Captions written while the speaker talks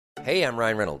Hey, I'm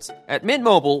Ryan Reynolds. At Mint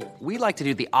Mobile, we like to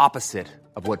do the opposite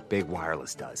of what Big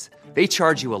Wireless does. They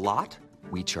charge you a lot,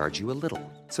 we charge you a little.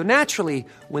 So naturally,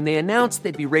 when they announced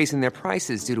they'd be raising their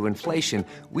prices due to inflation,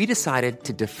 we decided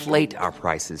to deflate our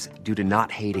prices due to not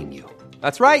hating you.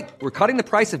 That's right. We're cutting the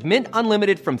price of Mint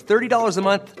Unlimited from $30 a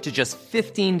month to just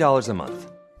 $15 a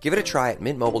month. Give it a try at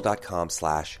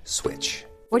mintmobile.com/switch.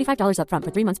 $45 up front for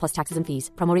 3 months plus taxes and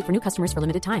fees. Promo rate for new customers for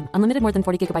limited time. Unlimited more than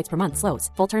 40 gigabytes per month. Slows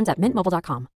full terms at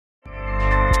mintmobile.com.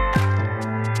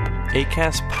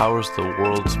 Acast powers the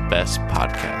world's best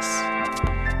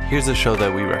podcasts. Here's a show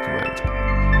that we recommend.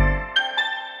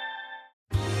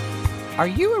 Are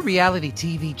you a reality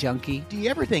TV junkie? Do you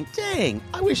ever think, dang,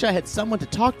 I wish I had someone to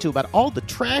talk to about all the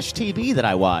trash TV that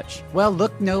I watch? Well,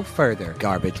 look no further,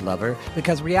 garbage lover,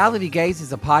 because Reality Gaze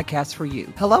is a podcast for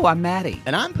you. Hello, I'm Maddie.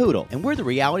 And I'm Poodle, and we're the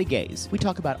Reality Gaze. We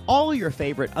talk about all your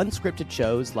favorite unscripted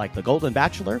shows like The Golden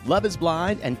Bachelor, Love is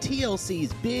Blind, and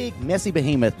TLC's big, messy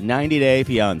behemoth, 90 Day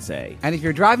Fiancé. And if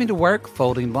you're driving to work,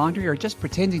 folding laundry, or just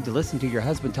pretending to listen to your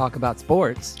husband talk about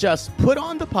sports, just put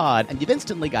on the pod, and you've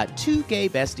instantly got two gay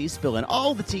besties spilling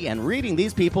all the tea and reading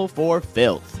these people for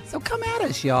filth. So come at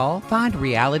us, y'all. Find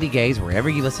Reality Gaze wherever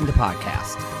you listen to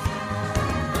podcasts.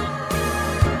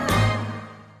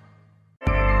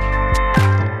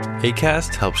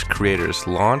 Acast helps creators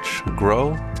launch,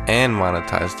 grow, and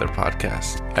monetize their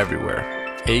podcasts everywhere.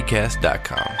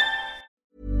 Acast.com.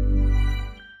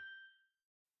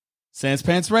 Sans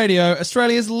Pants Radio,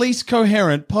 Australia's least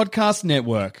coherent podcast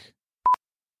network.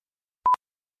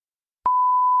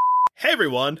 Hey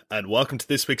everyone, and welcome to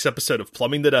this week's episode of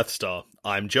Plumbing the Death Star.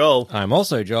 I'm Joel. I'm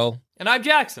also Joel. And I'm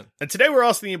Jackson. And today we're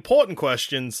asking the important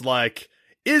questions like,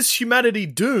 is humanity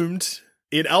doomed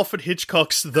in Alfred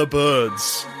Hitchcock's The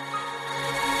Birds?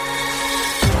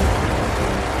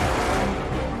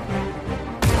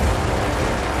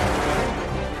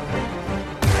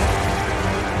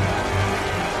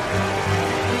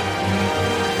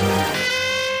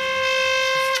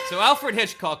 So Alfred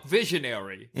Hitchcock,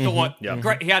 visionary, thought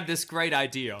he had this great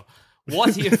idea.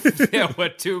 What if there were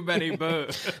too many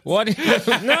birds?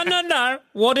 No.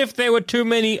 What if there were too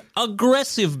many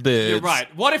aggressive birds? You're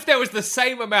right. What if there was the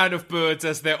same amount of birds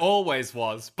as there always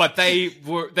was, but they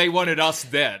wanted us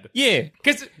dead? Yeah.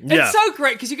 Because it's so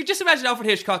great, because you can just imagine Alfred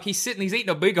Hitchcock, he's eating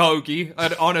a big hoagie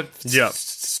on a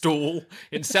stool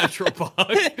in Central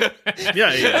Park.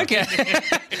 Yeah. Okay.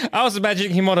 I was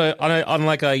imagining him on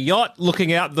like a yacht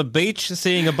looking out the beach,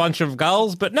 seeing a bunch of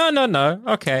gulls, but no.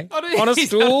 Okay. On a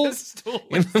stool.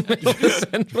 In the middle of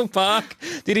Central Park.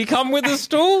 Did he come with a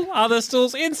stool? Are there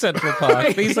stools in Central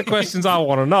Park? These are questions I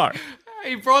want to know.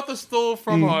 He brought the stool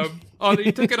from home.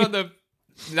 He took it on the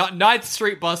 9th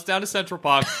Street bus down to Central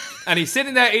Park, and he's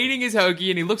sitting there eating his hoagie,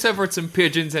 and he looks over at some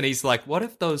pigeons, and he's like, what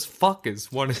if those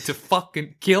fuckers wanted to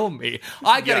fucking kill me?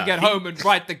 I gotta get home and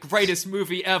write the greatest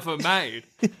movie ever made.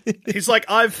 He's like,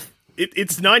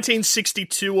 it's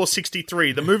 1962 or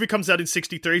 63. The movie comes out in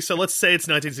 63, so let's say it's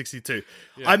 1962.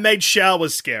 Yeah. I made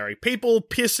showers scary. People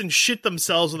piss and shit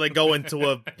themselves when they go into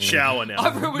a shower now.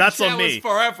 I've ruined That's showers on me.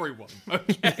 for everyone.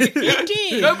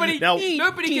 Okay? Nobody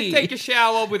can take a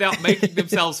shower without making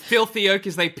themselves filthier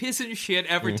because they piss and shit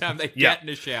every time they get in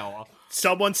a shower.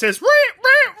 Someone says,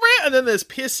 "Rah," and then there's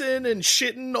pissing and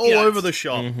shitting all over the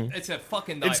shop. Mm-hmm. It's a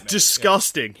fucking nightmare. It's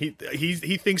disgusting. Yeah.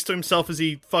 He thinks to himself as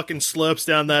he fucking slurps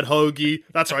down that hoagie.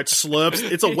 That's right, slurps.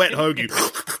 It's a wet hoagie.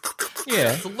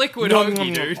 Yeah. It's a liquid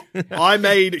hoagie, dude. I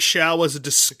made showers a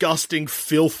disgusting,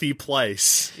 filthy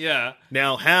place. Yeah.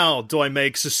 Now, how do I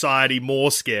make society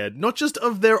more scared? Not just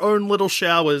of their own little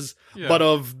showers, but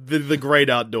of the great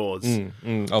outdoors.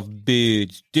 Of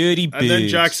birds. Dirty birds. And then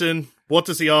Jackson... what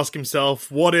does he ask himself?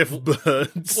 What if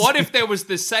birds? What if there was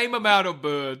the same amount of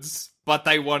birds, but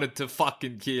they wanted to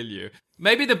fucking kill you?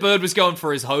 Maybe the bird was going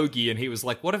for his hoagie, and he was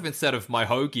like, what if instead of my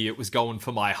hoagie, it was going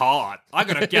for my heart? I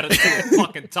gotta get it to a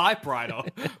fucking typewriter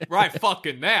right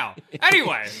fucking now.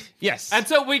 Anyway. Yes. And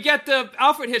so we get the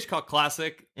Alfred Hitchcock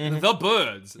classic, The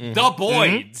Birds, The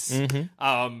Boyds,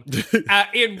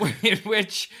 in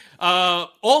which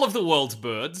all of the world's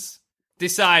birds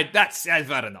decide I've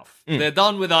had enough. They're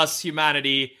done with us,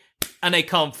 humanity, and they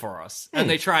come for us, and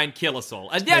they try and kill us all.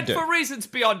 And yet, for reasons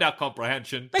beyond our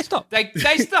comprehension, they stop. They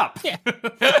stop. Yeah.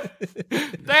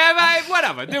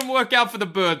 Whatever. Didn't work out for the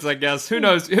birds, I guess. Who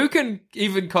knows? Who can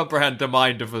even comprehend the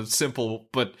mind of a simple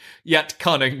but yet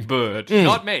cunning bird?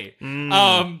 Not me.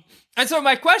 And so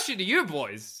my question to you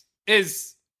boys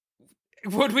is,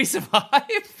 would we survive?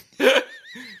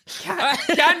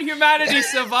 Can humanity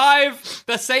survive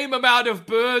the same amount of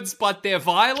birds, but they're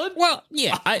violent? Well,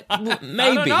 yeah,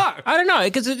 maybe. I don't know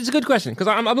because it's a good question. Because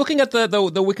I'm looking at the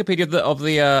Wikipedia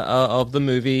of the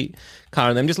movie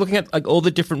currently. I'm just looking at like all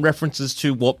the different references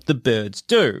to what the birds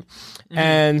do,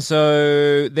 and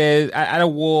so there's at a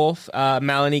wharf,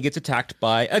 Melanie gets attacked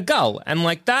by a gull, and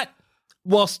like that,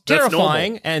 whilst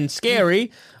terrifying and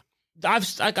scary. I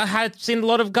had seen a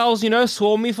lot of gulls,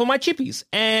 swarm me for my chippies,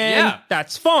 and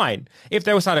that's fine. If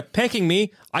they were started pecking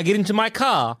me, I get into my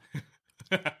car,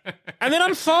 and then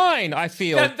I'm fine. I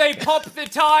feel. Then they pop the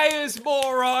tires,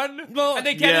 moron, and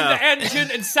they get in the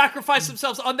engine and sacrifice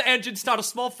themselves on the engine, start a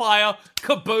small fire,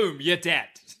 kaboom, you're dead.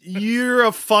 You're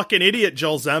a fucking idiot,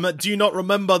 Joel Zammett. Do you not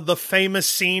remember the famous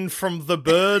scene from The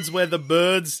Birds where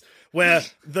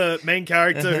the main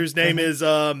character, whose name is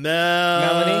Melanie.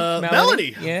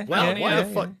 Yeah. Wow. Why the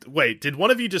fuck? Wait, did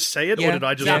one of you just say it, or did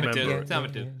I just remember?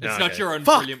 Zammett did. It's not your own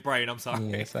brilliant brain. I'm sorry.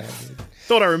 Yes, I did.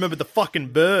 Thought I remembered the fucking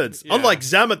birds. Yeah. Unlike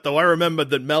Zammett, though, I remembered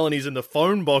that Melanie's in the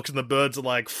phone box and the birds are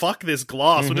like, "Fuck this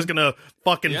glass. We're just gonna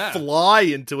fucking fly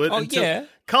into it." Oh yeah.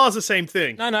 Car's the same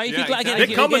thing. No. They're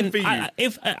coming for you.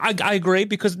 I agree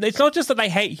because it's not just that they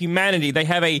hate humanity; they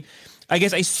have a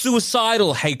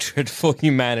suicidal hatred for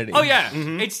humanity. Oh yeah,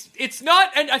 it's not,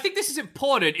 and I think this is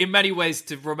important in many ways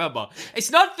to remember.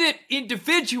 It's not that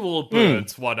individual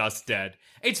birds want us dead.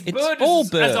 It's all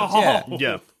birds as a whole.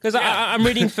 Yeah. Because I'm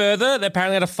reading further. They're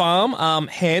apparently at a farm.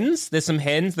 Hens. There's some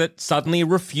hens that suddenly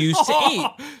refuse to eat.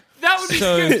 That would be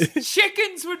scary.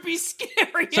 Chickens would be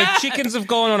scary. So chickens have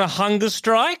gone on a hunger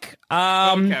strike.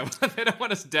 Okay, well, they don't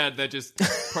want us dead. They're just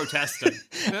protesting.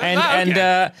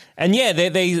 And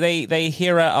they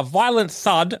hear a violent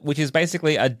thud, which is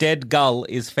basically a dead gull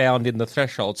is found in the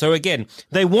threshold. So again,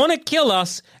 they want to kill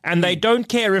us, and they don't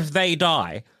care if they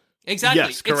die. Exactly.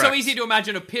 Yes, it's so easy to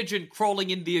imagine a pigeon crawling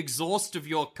in the exhaust of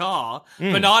your car,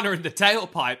 banana in the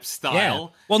tailpipe style. Yeah.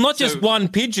 Well, not just one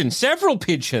pigeon, several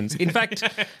pigeons. In fact,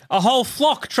 a whole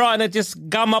flock trying to just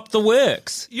gum up the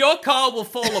works. Your car will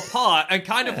fall apart, and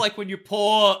kind of like when you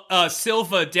pour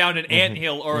silver down an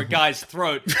anthill or a guy's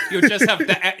throat, you'll just have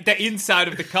the inside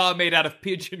of the car made out of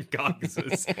pigeon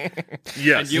carcasses.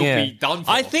 Yes. And you'll be done for.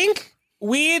 I think...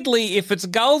 weirdly, if it's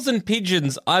gulls and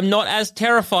pigeons, I'm not as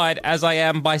terrified as I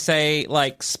am by, say,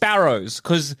 like sparrows,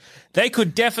 because they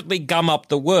could definitely gum up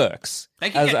the works.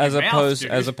 They can as opposed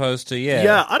to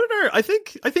Yeah, I don't know. I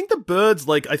think the birds,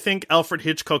 I think Alfred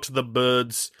Hitchcock's The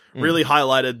Birds really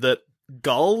highlighted that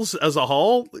gulls as a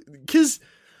whole, because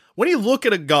when you look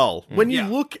at a gull, when you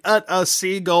look at a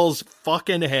seagull's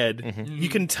fucking head, you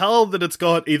can tell that it's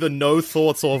got either no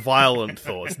thoughts or violent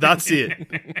thoughts. That's it.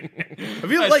 I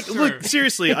feel look,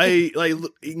 seriously, I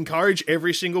encourage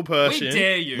every single person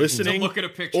listening to look at a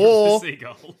picture of the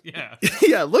seagull. Yeah.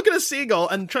 Yeah, look at a seagull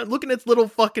and look at its little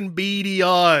fucking beady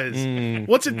eyes.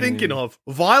 What's it thinking of?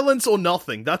 Violence or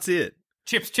nothing. That's it.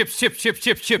 Chips, chips, chips, chips,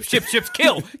 chips, chips, chips, chips,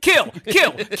 kill, kill,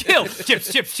 kill, kill,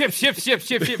 chips, chips, chips, chips, chips,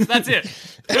 chips, chips. That's it.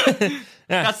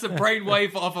 That's the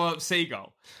brainwave of a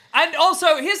seagull. And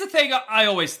also, here's the thing I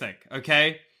always think,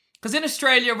 okay? Because in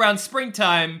Australia, around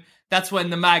springtime, that's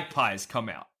when the magpies come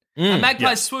out. And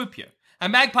magpies swoop you.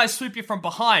 And magpies swoop you from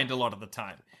behind a lot of the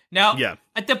time. Now,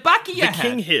 at the back of your head... the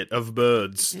king hit of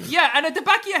birds. Yeah, and at the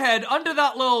back of your head, under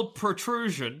that little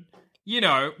protrusion...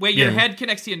 where your head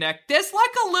connects to your neck, there's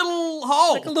like a little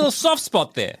hole. Like a little soft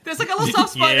spot there. There's like a little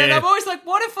soft spot, and I'm always like,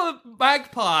 what if a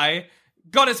magpie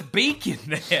got its beak in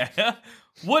there?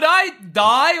 Would I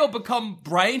die or become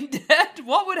brain dead?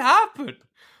 What would happen?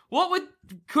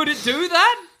 Could it do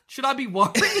that? Should I be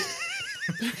worried?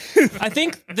 I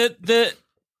think that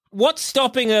what's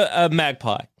stopping a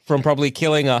magpie from probably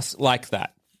killing us like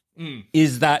that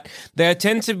is that they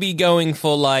tend to be going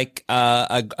for like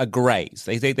a graze.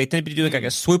 They tend to be doing like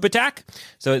a swoop attack.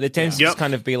 So they tend to just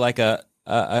kind of be like a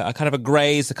kind of a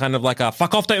graze, a kind of like a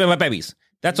fuck off, don't eat my babies.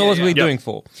 That's all it's really doing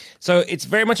for. So it's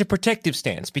very much a protective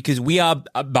stance because we are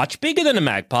much bigger than a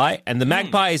magpie, and the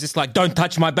magpie is just like, don't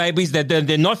touch my babies.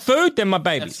 They're not food. They're my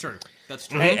babies. That's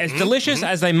true. As delicious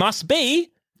as they must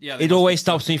be, it always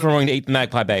stops me from wanting to eat the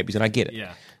magpie babies, and I get it.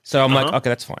 Yeah. So I'm like, okay,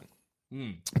 that's fine.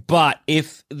 But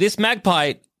if this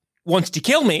magpie wants to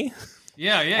kill me,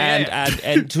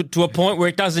 and to a point where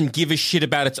it doesn't give a shit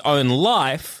about its own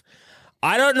life,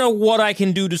 I don't know what I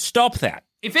can do to stop that.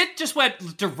 If it just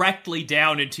went directly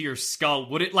down into your skull,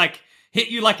 would it like hit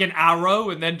you like an arrow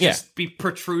and then just be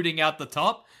protruding out the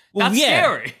top? That's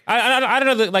scary. I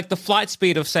don't know, like the flight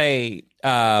speed of say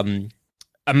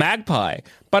a a magpie.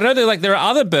 But I know there are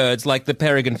other birds like the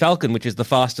peregrine falcon, which is the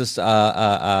fastest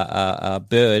bird,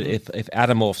 if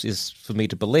Atomorphs is for me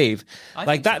to believe.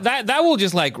 That will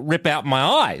just rip out my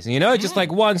eyes, just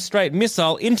one straight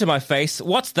missile into my face.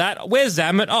 What's that? Where's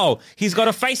Zamet? Oh, he's got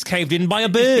a face caved in by a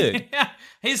bird. Yeah.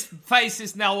 His face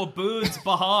is now a bird's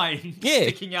behind,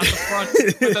 sticking out the front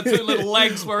with the two little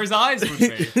legs where his eyes would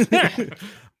be.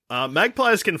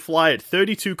 Magpies can fly at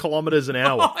 32 kilometers an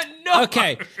hour. Oh, no!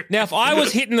 Okay, now if I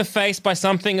was hit in the face by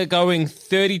something going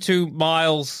 32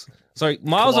 miles... Sorry,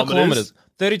 miles or kilometers?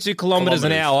 32 kilometers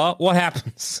an hour, what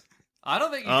happens? I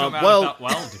don't think you come out of that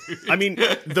well, dude. I mean,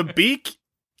 the beak...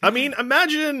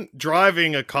 imagine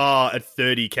driving a car at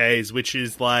 30 Ks, which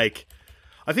is I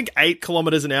think 8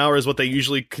 kilometers an hour is what they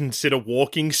usually consider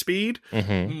walking speed.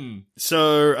 Mm-hmm.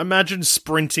 So imagine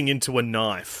sprinting into a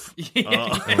knife.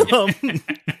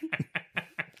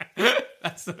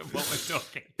 That's what we're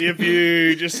talking. If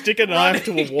you just stick a knife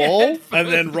to a wall and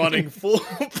then running full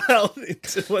pelt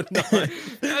into a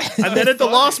knife. And then at the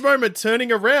last moment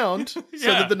turning around so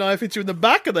that the knife hits you in the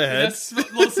back of the head. That's a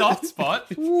little soft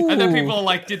spot. And then people are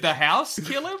like, did the house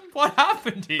kill him? What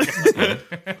happened here?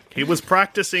 He was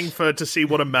practicing to see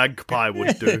what a magpie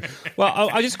would do.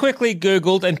 Well, I just quickly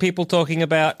Googled and people talking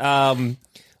about...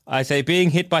 I say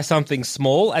being hit by something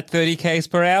small at 30 Ks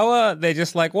per hour, they're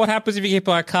just what happens if you get hit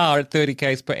by a car at 30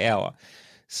 Ks per hour?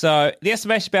 So the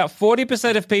estimation about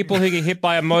 40% of people who get hit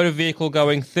by a motor vehicle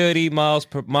going 30 miles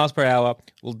per hour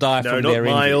will die from their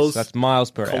injuries. That's miles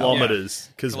per kilometers,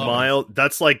 because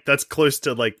that's close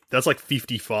to that's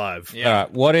 55. Yeah. All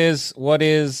right, what is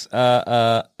 30?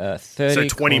 So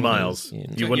 20 miles.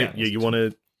 You want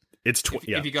to? It's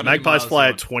magpies fly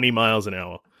at 20 miles an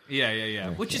hour.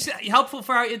 Yeah. Which is helpful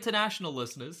for our international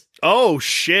listeners. Oh,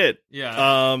 shit.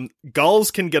 Yeah.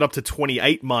 Gulls can get up to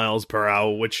 28 miles per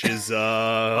hour, which is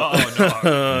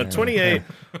 28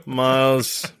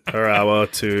 miles per hour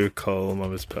to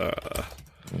kilometers per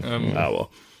hour.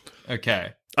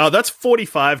 Okay. Oh, that's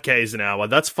 45 Ks an hour.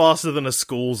 That's faster than a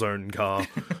school zone car.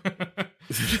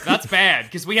 That's bad,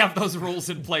 because we have those rules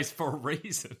in place for a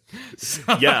reason. So,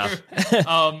 yeah.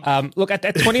 Look,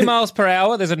 at 20 miles per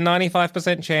hour, there's a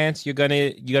 95% chance you're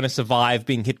gonna survive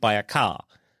being hit by a car.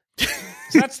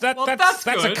 So that's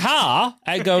a car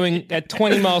going at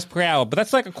 20 miles per hour, but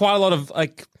that's quite a lot of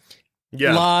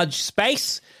large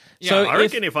space. Yeah, so I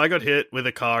reckon if I got hit with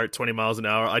a car at 20 miles an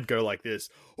hour, I'd go like this.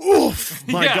 Oof,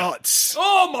 my guts.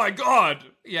 Oh my god.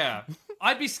 Yeah.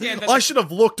 I'd be scared that I should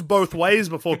have looked both ways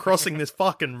before crossing this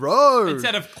fucking road.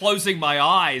 Instead of closing my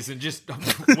eyes and just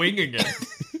winging it.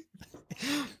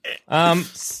 I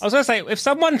was going to say, if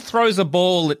someone throws a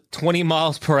ball at 20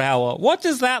 miles per hour, what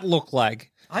does that look like?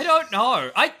 I don't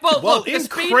know. Look, in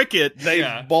cricket,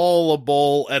 they bowl a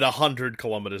ball at 100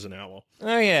 kilometers an hour.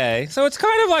 Oh, yeah. So it's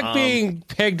kind of like being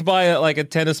pegged by a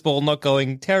tennis ball not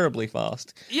going terribly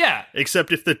fast. Yeah.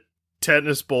 Except if the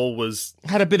tennis ball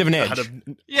had a bit of an edge.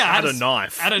 Had a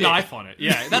knife. Had a knife on it.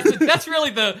 Yeah. That's really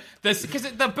because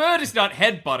the bird is not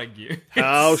headbutting you.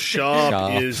 How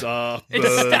sharp is a bird?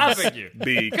 It's stabbing you.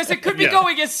 Because it could be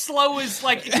going as slow as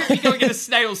it could be going at a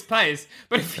snail's pace,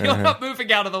 but if you're not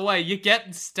moving out of the way, you're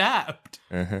getting stabbed.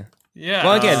 Yeah.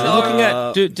 Well, again, looking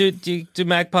at do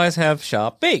magpies have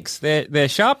sharp beaks? Their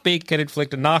sharp beak can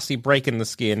inflict a nasty break in the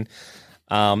skin.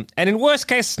 And in worst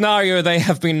case scenario, they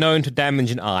have been known to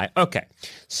damage an eye. Okay,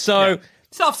 so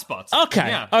soft spots.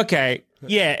 Okay,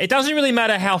 yeah. It doesn't really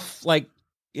matter how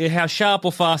sharp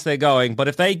or fast they're going, but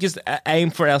if they just aim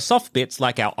for our soft bits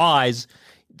like our eyes,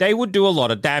 they would do a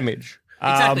lot of damage.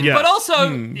 Exactly. But also,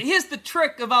 here's the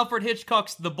trick of Alfred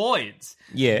Hitchcock's The Boyds.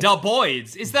 Yeah, The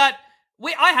Boyds is that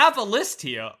I have a list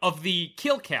here of the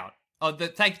kill count.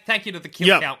 Thank you to the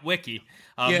kill count wiki.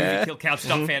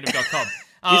 Killcounts.fandom.com.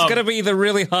 It's going to be either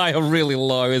really high or really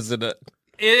low, isn't it?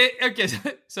 Okay,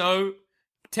 so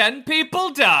 10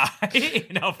 people die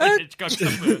in Alfred Hitchcock's The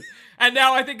Boyds. And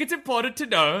now I think it's important to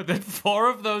know that 4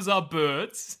 of those are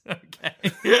birds, okay,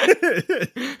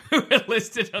 who are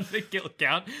listed on the kill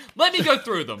count. Let me go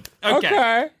through them.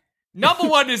 Okay. Number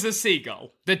 1 is a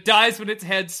seagull that dies when its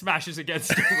head smashes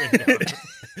against a window.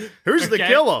 Who's the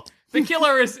killer? The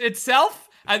killer is itself,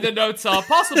 and the notes are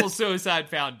possible suicide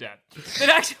found dead. The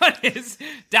next one is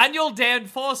Daniel Dan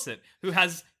Fawcett, who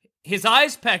has his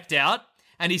eyes pecked out,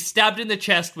 and he's stabbed in the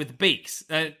chest with beaks.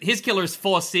 His killer is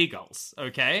 4 seagulls,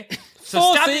 okay? So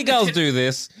 4 seagulls do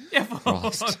this? Yeah,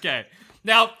 okay.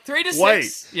 Now, 3 to 6.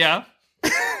 Wait. Yeah.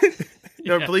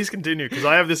 No, please continue, because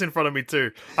I have this in front of me too.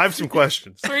 I have some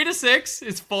questions. 3 to 6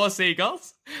 is 4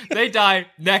 seagulls. They die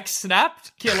neck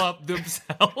snapped, kill up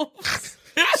themselves.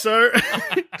 So, a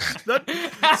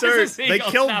they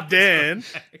seagull killed snap its Dan.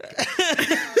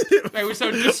 They were so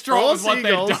distraught with what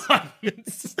they'd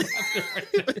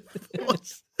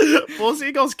done. 4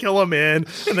 seagulls kill a man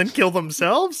and then kill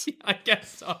themselves? I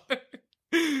guess so.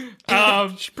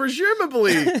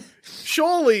 Presumably,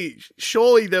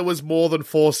 surely there was more than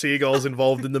 4 seagulls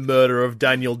involved in the murder of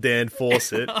Daniel Dan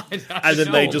Fawcett, and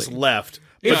then they just left.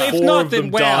 But If 4 not, of them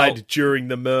then, wow. died during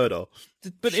the murder.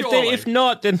 But Surely. if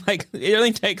not, then like it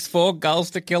only takes 4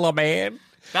 gulls to kill a man.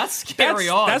 That's scary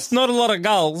odds. That's not a lot of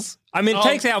gulls. I mean, it Oh.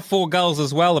 takes out 4 gulls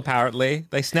as well, apparently.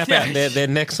 They snap out their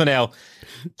necks on our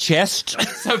chest.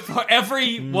 So for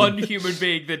every one human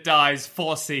being that dies,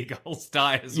 4 seagulls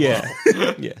die as well.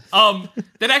 Yeah.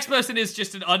 The next person is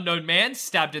just an unknown man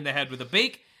stabbed in the head with a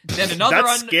beak. Then another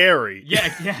That's scary.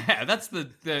 Yeah, that's the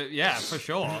for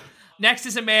sure. Next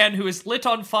is a man who is lit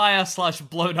on fire /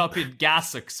 blown up in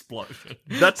gas explosion.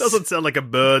 That doesn't sound like a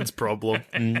bird's problem.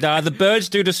 No, the birds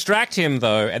do distract him,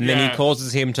 though, and then Yeah. he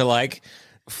causes him to, like,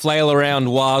 flail around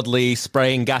wildly,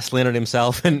 spraying gasoline at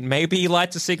himself, and maybe he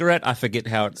lights a cigarette. I forget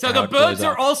how it So how the it birds goes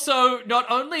are up. also, not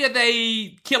only are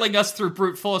they killing us through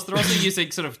brute force, they're also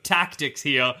using sort of tactics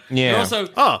here. Yeah. They're also,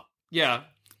 Oh, yeah.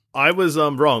 I was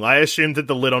wrong. I assumed that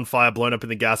the lit on fire, blown up in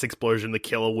the gas explosion, the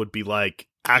killer would be like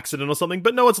accident or something,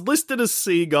 but no, it's listed as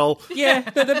seagull. Yeah,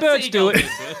 the birds do it.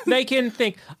 Seagull is it. They can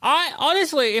think. I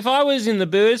honestly, if I was in the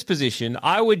birds' position,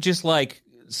 I would just like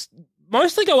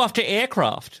mostly go after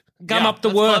aircraft, gum Yeah, up the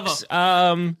that's works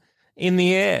in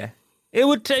the air. It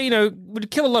would,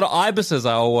 would kill a lot of ibises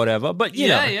or whatever. But you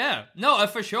know, Yeah. No,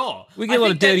 for sure. we get I a lot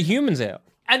of think that- dirty humans out.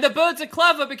 And the birds are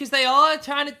clever because they are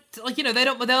trying to, like,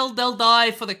 they'll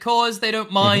die for the cause. They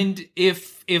don't mind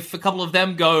if a couple of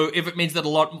them go, if it means that a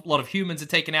lot of humans are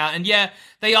taken out. And yeah,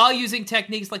 they are using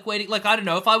techniques like waiting, like, I don't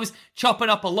know, if I was chopping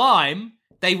up a lime,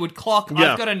 they would clock,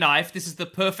 Yeah. I've got a knife, this is the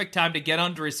perfect time to get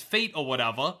under his feet or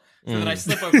whatever. So that I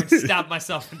slip over and stab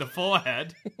myself in the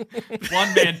forehead.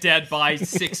 One man dead by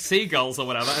 6 seagulls or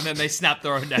whatever, and then they snap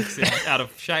their own necks out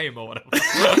of shame or whatever.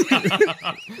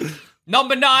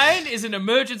 Number 9 is an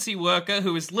emergency worker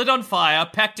who is lit on fire,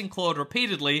 pecked and clawed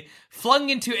repeatedly, flung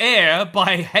into air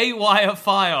by a haywire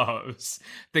fire hose.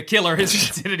 The killer is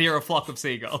considered here a flock of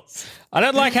seagulls. I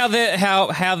don't like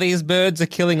how these birds are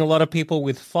killing a lot of people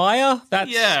with fire. That's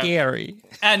scary.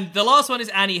 And the last one is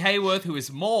Annie Hayworth, who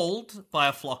is mauled by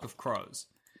a flock of crows.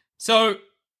 So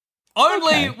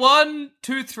only 1,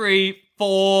 2, 3,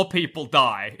 4 people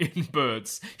die in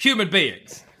birds. Human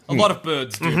beings. A lot of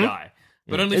birds do die.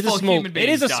 But only It's 4 human beings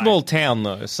It is a die. small town,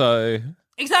 though, so...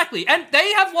 Exactly. And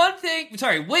they have one thing...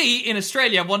 Sorry, we in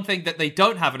Australia have one thing that they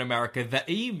don't have in America, the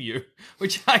emu,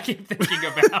 which I keep thinking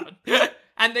about.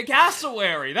 And the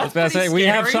cassowary. That's I was pretty about to say, we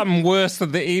have scary. something worse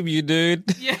than the emu, dude.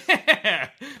 Yeah.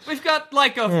 We've got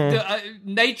like a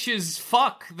nature's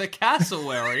fuck, the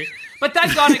cassowary. But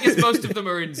thank God, I guess most of them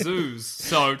are in zoos.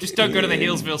 So just don't go to the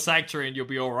Healesville Sanctuary and you'll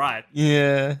be all right.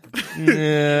 Yeah.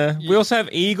 We also have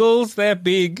eagles. They're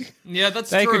big. Yeah, that's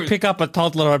They true. could pick up a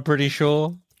toddler, I'm pretty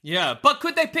sure. Yeah, but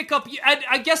could they pick up... And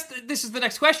I guess this is the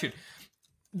next question.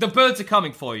 The birds are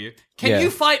coming for you. Can Yeah. you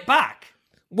fight back?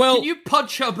 Well, Can you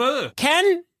punch a bird?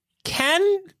 can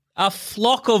a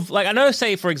flock of, like, I know,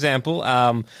 say, for example,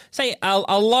 say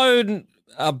a lone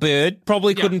bird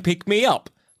probably couldn't pick me up,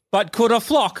 but could a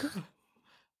flock?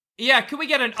 Yeah, can we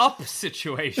get an up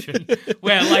situation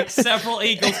where, like, several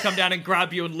eagles come down and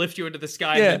grab you and lift you into the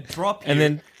sky and then drop you? And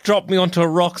then drop me onto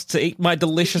rocks to eat my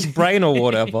delicious brain or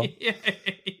whatever.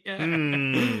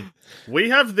 We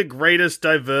have the greatest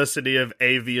diversity of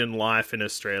avian life in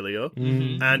Australia,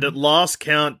 and at last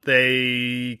count,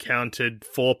 they counted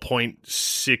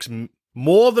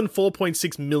more than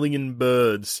 4.6 million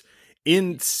birds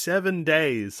in 7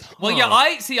 days. Well, yeah,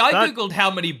 I googled how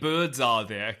many birds are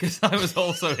there because I was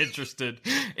also interested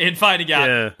in finding out.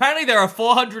 Yeah. Apparently, there are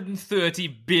 430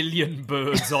 billion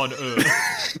birds on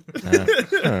Earth.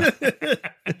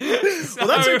 Well,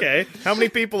 that's okay. How many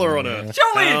people are on Earth?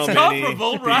 Surely How it's many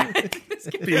comparable, right?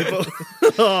 People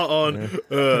are on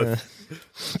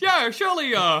Earth. Yeah,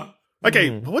 surely.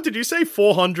 Okay, what did you say?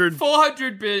 400?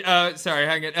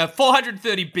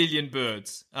 430 billion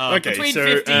birds. Okay, between so,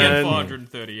 50 and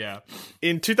 430. Yeah.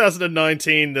 In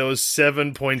 2019, there was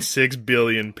 7.6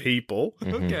 billion people.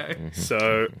 Okay.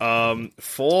 So,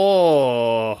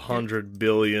 400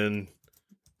 billion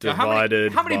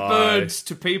divided How many by birds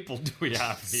to people do we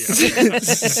have here?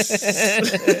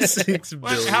 6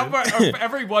 billion.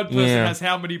 Every one person has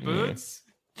how many birds?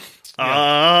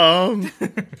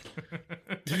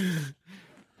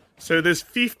 So there's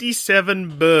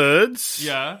 57 birds.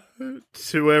 Yeah.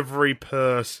 to every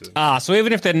person. So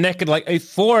even if they're naked, like if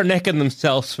 4 are naked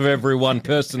themselves for every one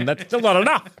person, that's still not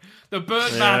enough. The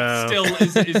bird math still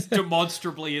is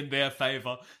demonstrably in their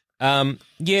favor.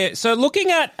 So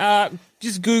looking at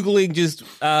just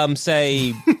Googling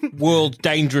say world's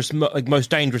most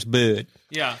dangerous bird.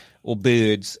 Yeah. Or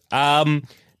birds.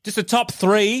 Just the top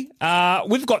 3.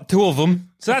 We've got 2 of them,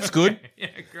 so that's good. Yeah,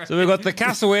 great. So we've got the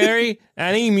cassowary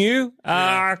and emu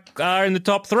are in the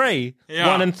top 3. Yeah.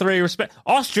 1 and 3 respect.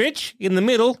 Ostrich in the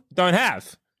middle don't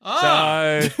have. So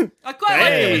I quite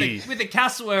like it with the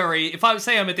cassowary. If I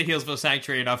say I'm at the Healesville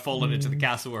Sanctuary and I've fallen into the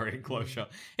cassowary enclosure,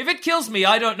 if it kills me,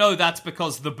 I don't know that's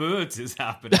because the birds is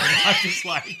happening. I'm just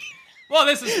like, well,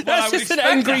 this is what I would just an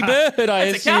expect angry to happen. bird, I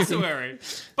It's a assume. cassowary.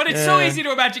 But it's so easy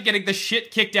to imagine getting the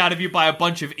shit kicked out of you by a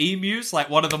bunch of emus.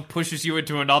 Like one of them pushes you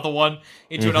into another one,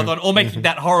 or making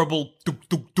that horrible doop,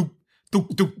 doop, doop,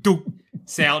 doop, doop, doop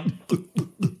sound.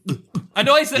 A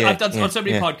noise that I've done on so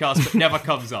many podcasts but never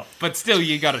comes up. But still,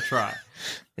 you gotta try.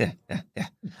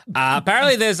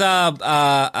 Apparently there's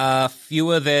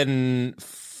fewer than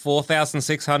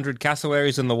 4,600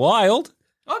 cassowaries in the wild.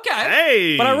 Okay.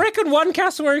 Hey! But I reckon one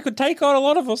cassowary could take on a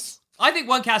lot of us. I think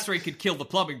one cassowary could kill the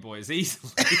plumbing boys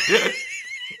easily.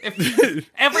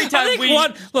 Every time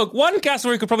one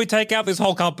cassowary could probably take out this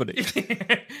whole company.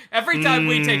 Every time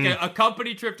we take a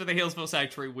company trip to the Healesville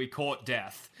Sanctuary, we court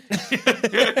death.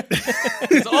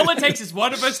 So all it takes is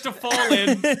one of us to fall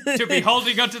in, to be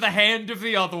holding onto the hand of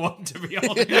the other one, to be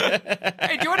holding.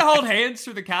 Hey, do you want to hold hands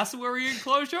through the cassowary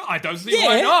enclosure? I don't see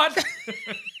why not.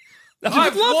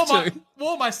 I've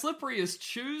wore my slipperiest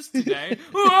shoes today.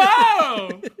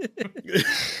 Whoa!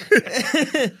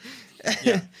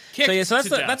 So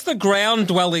that's the ground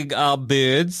dwelling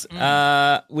birds,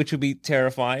 which would be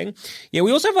terrifying. Yeah,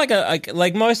 we also have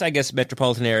like most, I guess,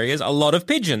 metropolitan areas, a lot of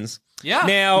pigeons. Yeah.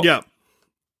 Now,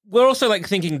 we're also like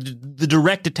thinking the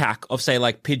direct attack of, say,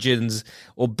 like pigeons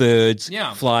or birds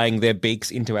flying their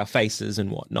beaks into our faces and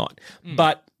whatnot.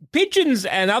 But pigeons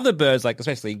and other birds, like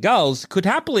especially gulls, could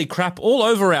happily crap all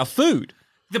over our food.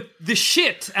 The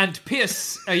shit and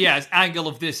piss angle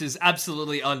of this is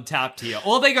absolutely untapped here.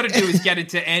 All they got to do is get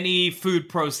into any food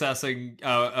processing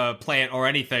plant or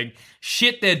anything,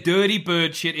 shit their dirty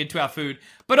bird shit into our food,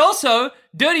 but also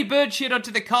dirty bird shit onto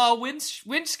the car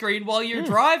windscreen while you're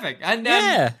driving, and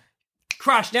then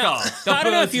crashed car. I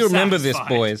don't know if you remember this,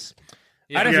 boys.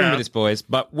 I don't remember this, boys,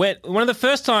 but one of the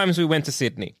first times we went to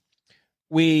Sydney,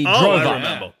 we drove up.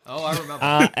 Remember. I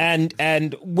remember.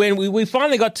 And when we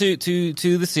finally got to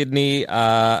the Sydney,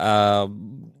 I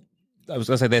was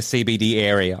going to say their CBD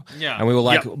area. Yeah. And we were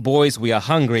like, boys, we are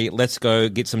hungry. Let's go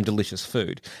get some delicious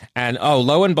food. And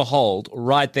lo and behold,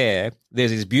 right there's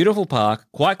this beautiful park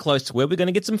quite close to where we're going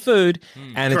to get some food.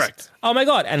 And correct. Oh my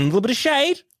God. And a little bit of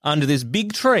shade under this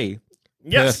big tree.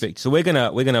 Yes. Perfect. So we're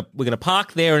gonna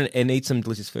park there and eat some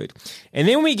delicious food. And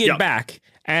then we get back,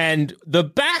 and the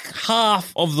back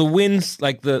half of the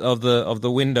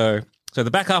the window, so the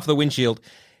back half of the windshield,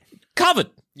 covered,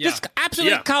 just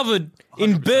absolutely covered 100%.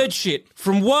 In bird shit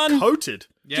from one coated,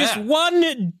 just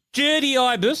one dirty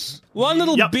ibis, one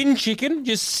little bin chicken,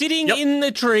 just sitting in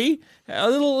the tree, a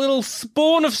little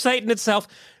spawn of Satan itself,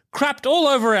 crapped all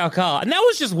over our car, and that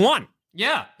was just one.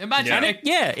 Yeah, imagine.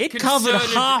 It covered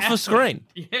half a screen.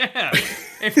 Yeah,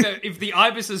 if the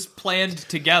ibises planned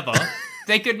together,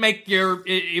 they could make your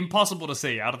impossible to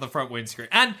see out of the front windscreen,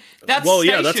 and that's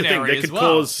stationary that's the thing. They could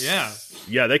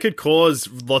they could cause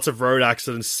lots of road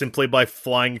accidents simply by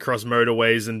flying across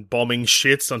motorways and bombing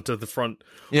shits onto the front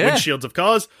windshields of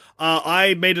cars.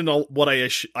 I made what I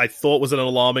thought was an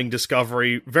alarming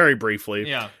discovery very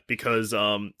briefly. Because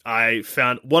I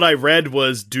found what I read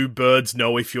was, do birds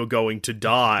know if you're going to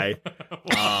die?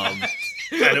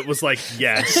 And it was like,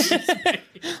 yes.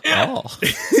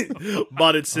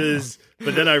 But it says,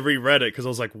 but then I reread it because I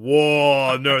was like,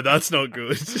 whoa, no, that's not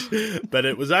good. But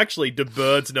it was actually, do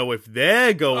birds know if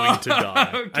they're going to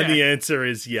die? Okay. And the answer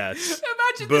is yes.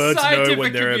 Imagine birds the scientific know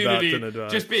when they're about community to die.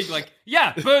 just being like,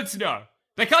 yeah, birds know.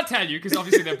 They can't tell you because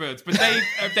obviously they're birds, but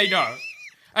they know.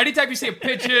 Anytime you see a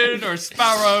pigeon or a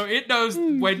sparrow, it knows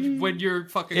when you're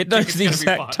fucking. It knows the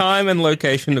exact time and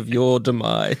location of your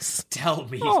demise. Tell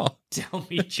me,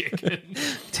 chicken.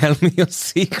 Tell me your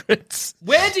secrets.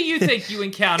 Where do you think you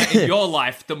encounter in your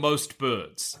life the most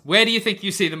birds? Where do you think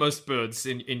you see the most birds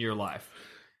in your life?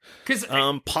 Because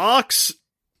parks.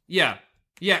 Yeah.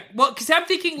 Well, because I'm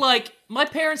thinking like my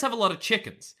parents have a lot of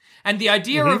chickens, and the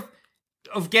idea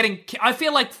of getting, I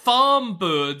feel like farm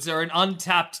birds are an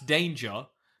untapped danger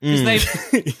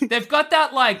Because they've got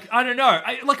that, like, I don't know,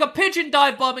 like a pigeon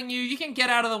dive bombing you, you can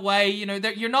get out of the way, you know,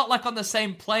 you're not like on the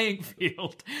same playing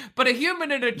field. But a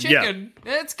human and a chicken,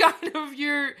 it's kind of,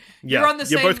 you're on the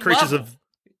same You're both creatures level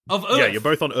of Earth. Yeah, you're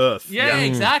both on Earth. Yeah,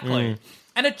 exactly.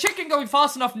 And a chicken going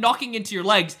fast enough, knocking into your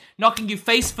legs, knocking you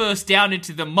face first down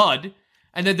into the mud,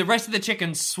 and then the rest of the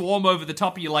chickens swarm over the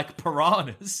top of you like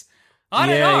piranhas. I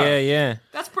don't know. Yeah.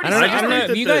 That's pretty I scary. don't know.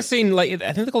 Have you guys seen, like,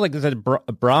 I think they're called, like, is it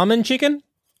a Brahmin chicken?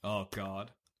 Oh,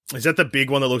 God. Is that the big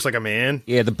one that looks like a man?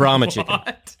 Yeah, the Brahma chicken.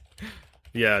 What?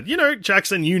 Yeah, you know,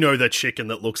 Jackson, you know the chicken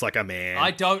that looks like a man.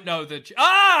 I don't know the...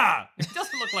 It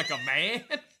doesn't look like a man.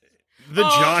 The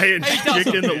giant he does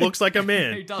chicken a that bit. looks like a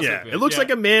man. He does yeah, a bit, it looks like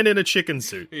a man in a chicken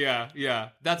suit. Yeah.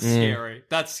 That's scary.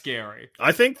 That's scary.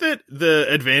 I think that the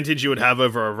advantage you would have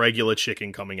over a regular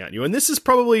chicken coming at you, and this is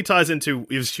probably ties into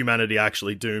is humanity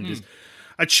actually doomed, is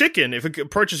a chicken, if it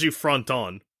approaches you front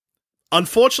on,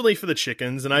 unfortunately for the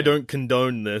chickens, and I don't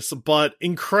condone this, but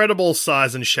incredible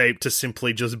size and shape to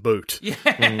simply just boot.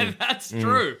 Yeah, that's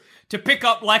true. To pick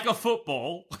up like a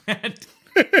football and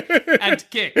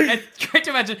kick. It's great to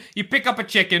imagine you pick up a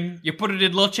chicken, you put it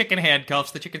in little chicken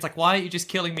handcuffs. The chicken's like, "Why aren't you just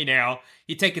killing me now?"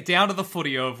 You take it down to the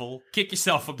footy oval, kick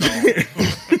yourself a goal.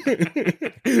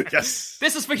 Yes.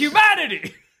 This is for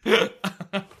humanity.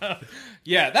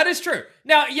 Yeah, that is true.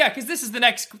 Now, because this is the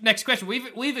next question.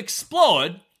 We've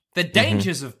explored the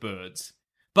dangers of birds,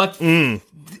 but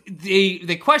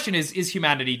the question is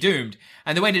humanity doomed?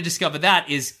 And the way to discover that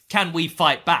is, can we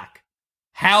fight back?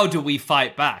 How do we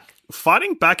fight back?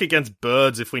 Fighting back against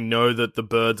birds, if we know that the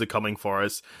birds are coming for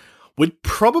us, would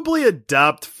probably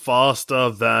adapt faster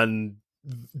than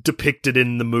depicted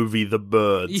in the movie The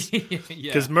Birds.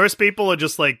 Because most people are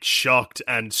just like shocked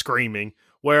and screaming.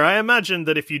 Where I imagine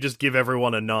that if you just give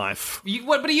everyone a knife.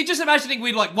 But are you just imagining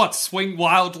we'd swing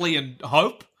wildly and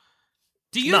hope?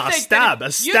 Do you think a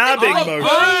stabbing motion. A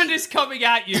bird is coming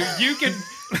at you. You can,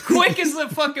 quick as the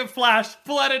fucking flash,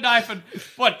 pull out a knife and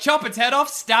chop its head off,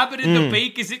 stab it in the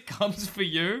beak as it comes for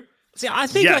you. See, I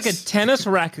think like a tennis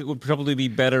racket would probably be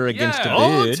better against a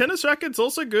bird. Tennis racket's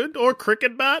also good, or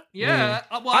cricket bat. Yeah,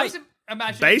 I was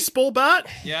imagining baseball bat.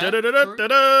 Yeah,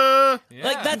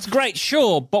 like that's great,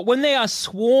 sure, but when they are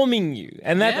swarming you,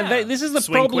 and this is the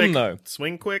Swing problem quick. though.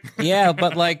 Swing quick. Yeah,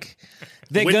 but like.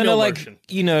 They're going to, like, motion.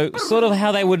 you know, sort of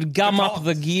how they would gum up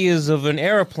the gears of an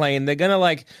aeroplane. They're going to,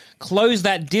 like, close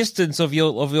that distance of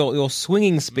your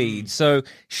swinging speed. So,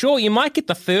 sure, you might get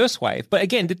the first wave. But,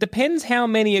 again, it depends how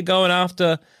many are going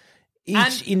after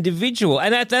each individual.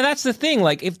 And that's the thing.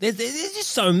 Like, if there's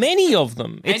just so many of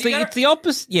them. It's the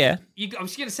opposite. Yeah. I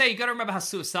was going to say, you got to remember how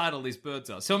suicidal these birds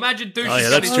are. So imagine... Oh,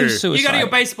 yeah, that's true. You got your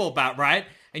baseball bat, right?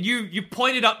 And you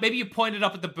point it up, maybe you point it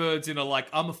up at the birds in a like,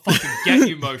 I'm a fucking get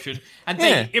you motion, and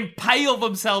they impale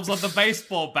themselves on the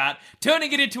baseball bat,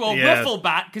 turning it into a wiffle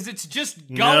bat because it's just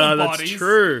gull bodies. That's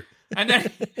true. And then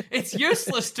it's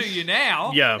useless to you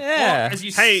now. Yeah.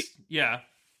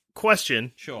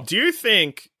 Question. Sure. Do you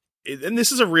think, and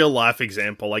this is a real life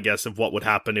example, I guess, of what would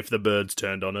happen if the birds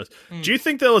turned on us. Do you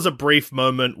think there was a brief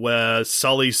moment where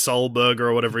Sully Sulberger,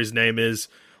 or whatever his name is,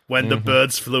 when the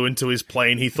birds flew into his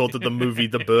plane, he thought that the movie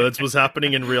The Birds was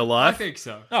happening in real life? I think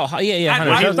so. Oh, yeah. And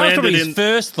That was probably his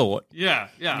first thought.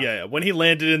 Yeah. When he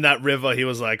landed in that river, he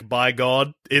was like, by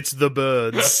God, it's the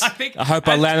birds. I hope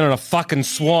I landed on a fucking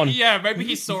swan. Yeah, maybe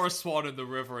he saw a swan in the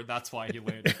river and that's why he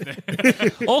landed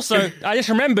there. Also, I just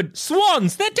remembered,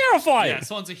 swans, they're terrifying. Yeah,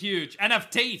 swans are huge and have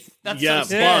teeth. That's so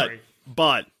scary.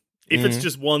 But if it's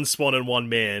just one swan and one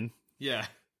man... Yeah.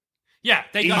 Yeah,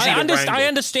 I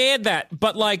understand that,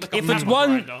 but like if it's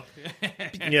one, but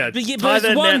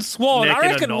it's one swan. I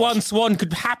reckon one swan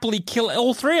could happily kill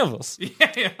all three of us.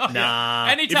 Nah,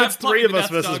 Anytime if it's three of us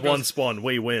versus one swan,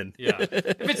 we win. Yeah,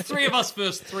 if it's three of us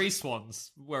versus three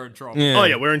swans, we're in trouble. Yeah. Oh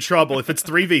yeah, we're in trouble if it's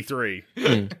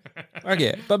 3v3.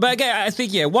 Okay, but again, I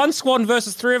think one swan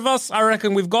versus three of us. I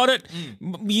reckon we've got it.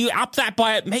 You up that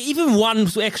by even one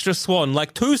extra swan,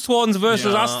 like two swans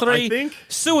versus us three. I think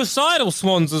suicidal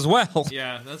swans as well.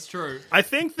 Yeah, that's true. I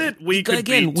think that we could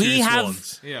beat two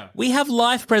swans. We have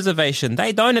life preservation.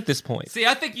 They don't at this point. See,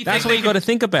 I think that's what you got to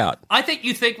think about. I think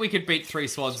you think we could beat three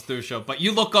swans, Dusha, but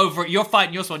you look over, you're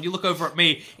fighting your swan, you look over at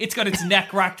me, it's got its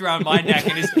neck wrapped around my neck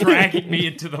and is dragging me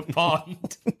into the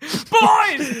pond.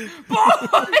 Boys!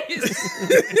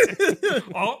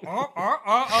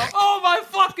 Oh my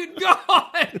fucking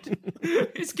God!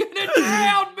 It's gonna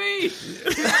drown me!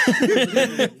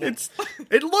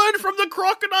 It learned from the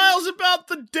crocodiles about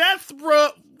the death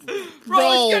roll.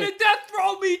 Bro, it's gonna death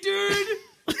roll me, dude!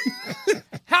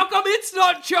 How come it's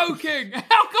not choking?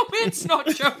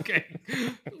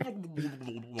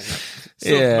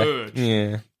 Submerged.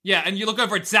 Yeah. Yeah, and you look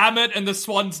over at Zamet, and the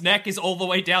swan's neck is all the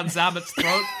way down Zamet's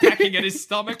throat, pecking at his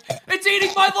stomach. It's eating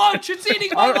my lunch! It's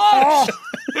eating my lunch!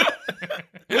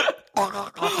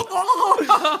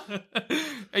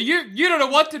 You don't know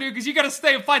what to do because you got to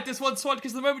stay and fight this one swan.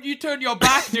 Because the moment you turn your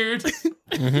back, dude,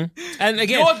 And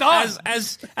again, You're done.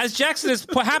 as Jackson has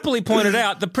happily pointed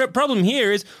out, the problem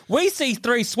here is we see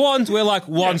 3 swans. We're like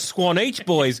one swan each,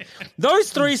 boys. Those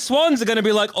 3 swans are going to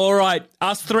be like, all right,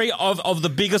 us 3 of the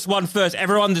biggest one first.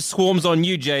 Everyone just swarms on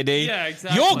you, JD. Yeah,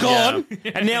 exactly. You're gone,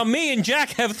 and now me and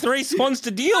Jack have 3 swans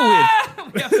to deal with.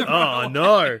 We have to Oh, run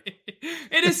no. away.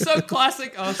 It is so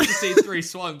classic us to see 3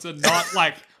 swans and not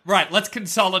like, right, let's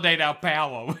consolidate our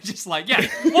power. We're just like, yeah,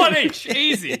 1 each,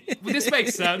 easy. This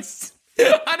makes sense.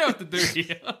 I know what to do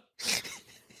here.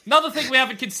 Another thing we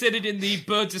haven't considered in the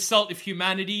Bird's Assault of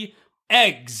Humanity,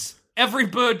 eggs. Every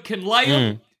bird can lay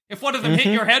them. If one of them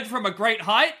hit your head from a great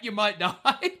height, you might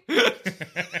die.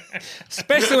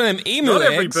 Especially when them emu Not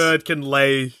eggs. every bird can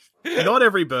lay. Not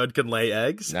every bird can lay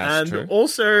eggs, That's and true.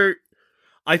 also,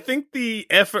 I think the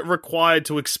effort required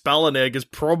to expel an egg is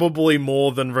probably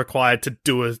more than required to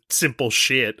do a simple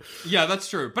shit. Yeah, that's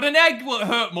true. But an egg will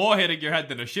hurt more hitting your head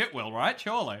than a shit will, right?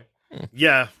 Surely.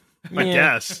 Yeah, I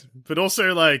guess, but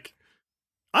also like,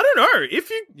 I don't know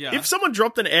if someone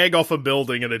dropped an egg off a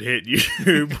building and it hit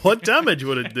you, what damage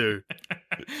would it do?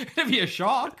 It'd be a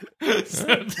shock.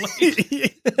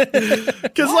 Certainly.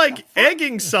 Because like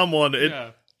egging someone, it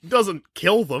Yeah. doesn't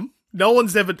kill them.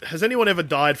 Has anyone ever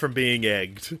died from being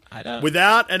egged? I don't.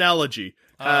 Without an allergy.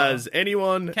 Has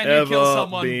anyone can you ever kill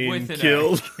someone been with an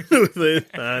killed with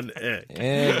an egg?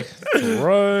 Egg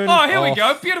thrown Oh, here we off.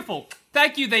 go. Beautiful.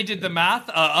 Thank you. They did the math.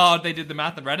 They did the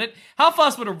math on Reddit. How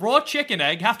fast would a raw chicken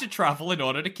egg have to travel in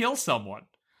order to kill someone?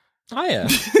 Oh, yeah.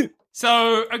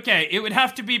 So, okay, it would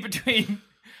have to be between,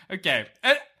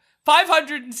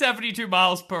 572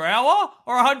 miles per hour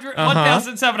or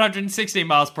 1,716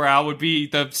 miles per hour would be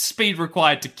the speed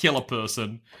required to kill a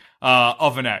person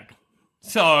of an egg.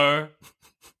 So,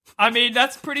 I mean,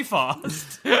 that's pretty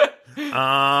fast.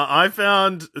 I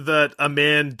found that a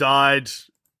man died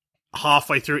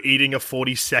halfway through eating a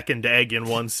 40-second egg in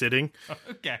one sitting.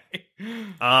 Okay.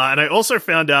 And I also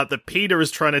found out that Peter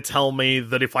is trying to tell me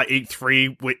that if I eat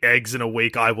 3 eggs in a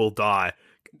week, I will die.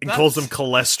 And calls them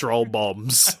cholesterol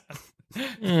bombs.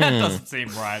 That doesn't seem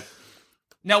right.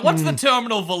 Now, what's the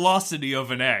terminal velocity of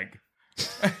an egg?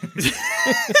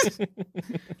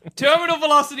 Terminal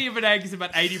velocity of an egg is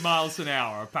about 80 miles an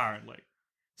hour, apparently.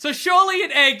 So surely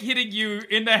an egg hitting you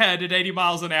in the head at 80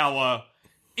 miles an hour,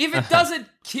 if it doesn't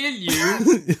kill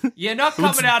you, you're not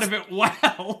coming out of it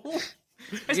well.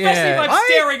 Especially if I'm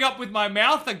staring up with my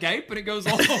mouth agape and it goes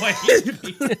all the way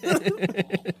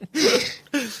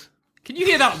in. Can you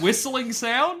hear that whistling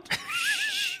sound?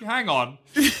 Shh, hang on.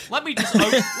 Let me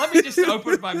just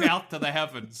open my mouth to the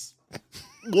heavens.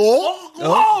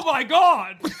 Oh my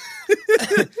god!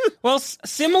 Well,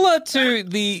 similar to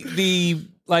the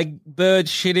like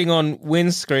birds shitting on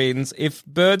windscreens, if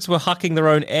birds were hucking their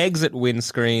own eggs at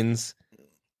windscreens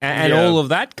and all of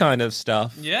that kind of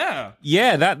stuff. Yeah.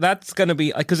 Yeah, that's going to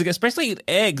be, because especially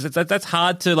eggs, that's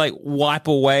hard to like wipe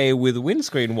away with a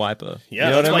windscreen wiper. Yeah, You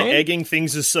know that's what I why mean? egging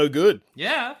things is so good.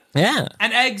 Yeah. Yeah.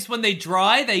 And eggs, when they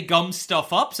dry, they gum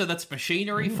stuff up, so that's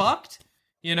machinery fucked.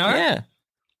 You know? Yeah.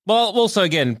 Well, also,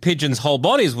 again, pigeons' whole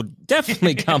bodies would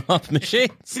definitely come up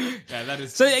machines. Yeah, that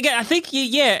is... So, again, I think,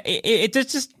 it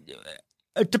just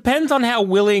it depends on how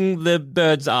willing the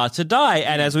birds are to die.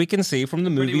 And as we can see from the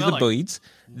movie The willing. Birds,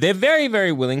 they're very,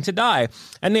 very willing to die.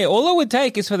 And all it would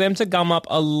take is for them to gum up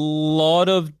a lot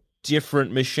of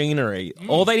different machinery.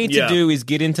 All they need to do is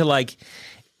get into, like,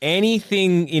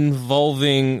 anything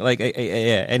involving, like,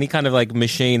 any kind of, like,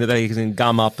 machine that they can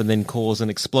gum up and then cause an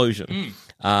explosion.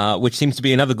 Which seems to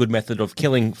be another good method of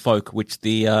killing folk, which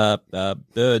the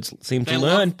birds seem to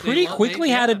learn pretty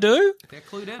quickly how to do. They're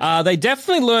clued in. They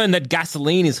definitely learn that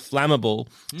gasoline is flammable.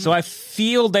 So I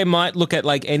feel they might look at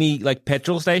like any like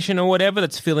petrol station or whatever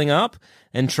that's filling up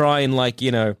and try and like,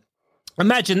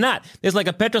 imagine that. There's like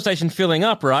a petrol station filling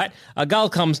up, right? A gull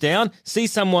comes down,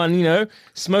 sees someone,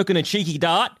 smoking a cheeky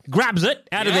dart, grabs it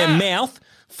out of their mouth,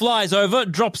 flies over,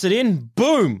 drops it in,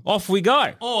 boom, off we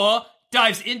go. Or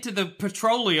dives into the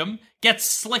petroleum, gets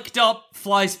slicked up,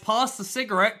 flies past the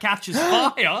cigarette, catches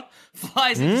fire,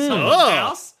 flies into someone's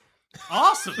house.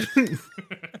 Awesome.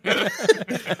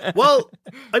 Well,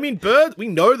 I mean, we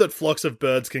know that flocks of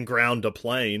birds can ground a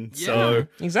plane, so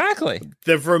Exactly.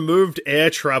 they've removed air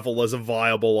travel as a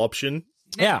viable option.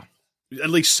 Yeah. At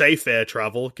least safe air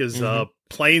travel, because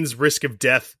planes' risk of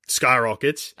death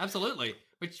skyrockets. Absolutely.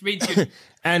 Which means you...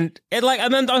 And then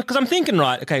because I'm thinking,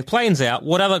 right, okay, planes out.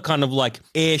 What other kind of like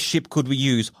airship could we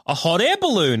use? A hot air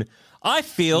balloon. I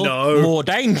feel more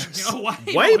dangerous.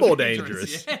 Way more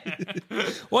dangerous.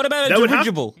 Yeah. What about a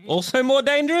dirigible? Also more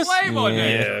dangerous? Way more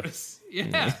dangerous.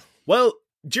 Yeah. Well,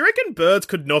 do you reckon birds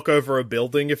could knock over a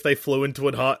building if they flew into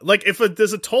it hard? Like, if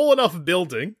there's a tall enough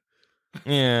building,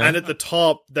 and at the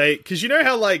top, because you know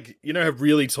how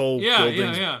really tall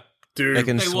buildings do. They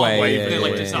can sway.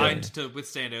 They're designed to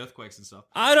withstand earthquakes and stuff.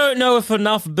 I don't know if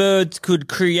enough birds could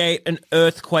create an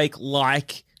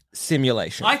earthquake-like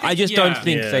simulation. I just don't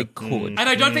think they could. And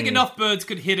I don't think enough birds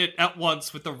could hit it at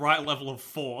once with the right level of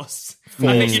force.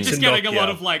 I think you're just getting a lot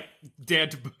of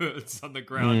dead birds on the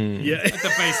ground at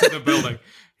the base of the building.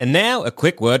 And now a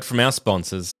quick word from our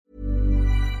sponsors.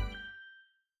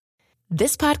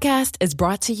 This podcast is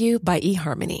brought to you by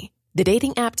eHarmony, the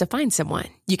dating app to find someone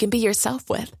you can be yourself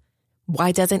with.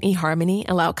 Why doesn't eHarmony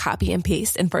allow copy and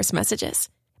paste in first messages?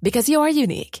 Because you are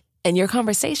unique, and your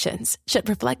conversations should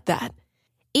reflect that.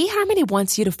 eHarmony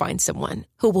wants you to find someone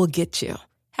who will get you.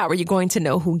 How are you going to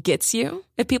know who gets you?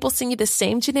 If people send you the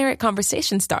same generic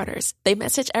conversation starters they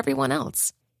message everyone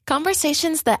else.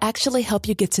 Conversations that actually help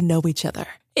you get to know each other.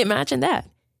 Imagine that.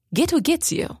 Get who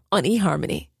gets you on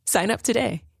eHarmony. Sign up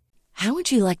today. How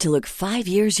would you like to look 5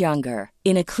 years younger?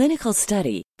 In a clinical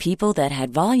study, people that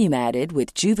had volume added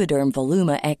with Juvederm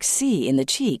Voluma XC in the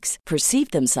cheeks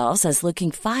perceived themselves as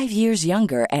looking 5 years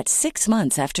younger at 6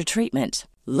 months after treatment.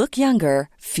 Look younger,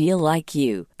 feel like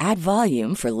you. Add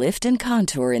volume for lift and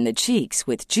contour in the cheeks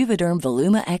with Juvederm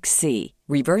Voluma XC.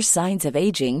 Reverse signs of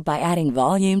aging by adding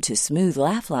volume to smooth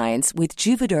laugh lines with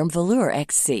Juvederm Volure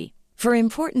XC. For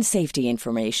important safety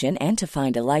information and to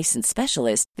find a licensed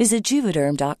specialist, visit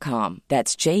Juvederm.com.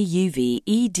 That's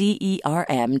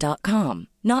JUVEDERM.com.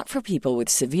 Not for people with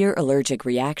severe allergic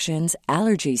reactions,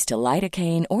 allergies to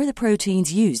lidocaine, or the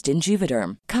proteins used in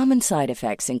Juvederm. Common side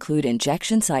effects include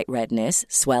injection site redness,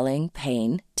 swelling,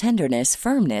 pain, tenderness,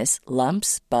 firmness,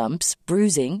 lumps, bumps,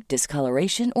 bruising,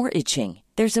 discoloration, or itching.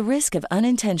 There's a risk of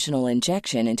unintentional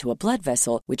injection into a blood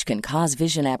vessel, which can cause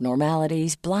vision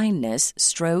abnormalities, blindness,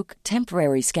 stroke,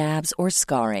 temporary scabs, or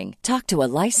scarring. Talk to a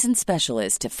licensed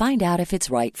specialist to find out if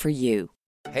it's right for you.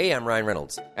 Hey, I'm Ryan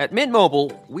Reynolds. At Mint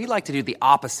Mobile, we like to do the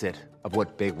opposite of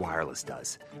what Big Wireless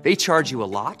does. They charge you a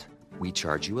lot, we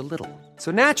charge you a little.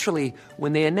 So naturally,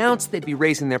 when they announced they'd be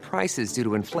raising their prices due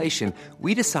to inflation,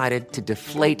 we decided to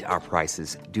deflate our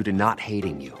prices due to not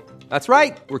hating you. That's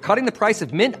right. We're cutting the price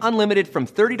of Mint Unlimited from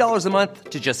 $30 a month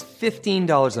to just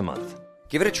 $15 a month.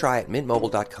 Give it a try at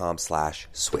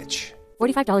mintmobile.com/switch.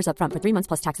 $45 up front for 3 months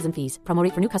plus taxes and fees. Promo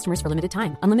rate for new customers for limited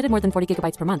time. Unlimited more than 40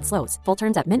 gigabytes per month. Slows full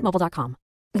terms at mintmobile.com.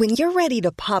 When you're ready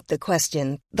to pop the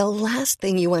question, the last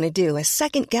thing you want to do is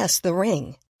second-guess the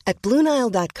ring. At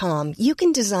BlueNile.com, you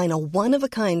can design a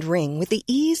one-of-a-kind ring with the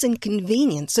ease and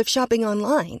convenience of shopping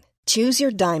online. Choose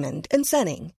your diamond and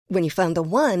setting. When you find the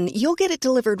one, you'll get it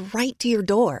delivered right to your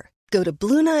door. Go to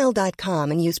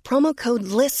BlueNile.com and use promo code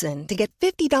LISTEN to get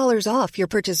 $50 off your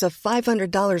purchase of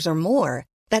 $500 or more.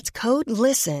 That's code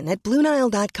LISTEN at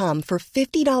BlueNile.com for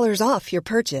 $50 off your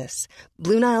purchase.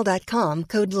 BlueNile.com,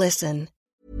 code LISTEN.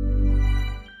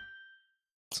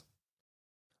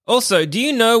 Also, do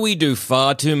you know we do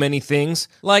far too many things?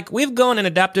 Like, we've gone and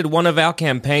adapted one of our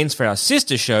campaigns for our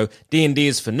sister show, D&D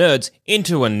is for Nerds,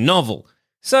 into a novel.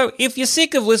 So, if you're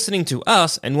sick of listening to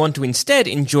us and want to instead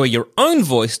enjoy your own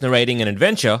voice narrating an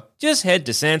adventure, just head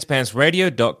to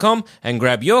sanspantsradio.com and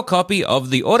grab your copy of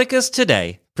The Orticus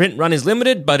today. Print run is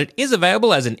limited, but it is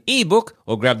available as an ebook,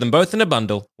 or grab them both in a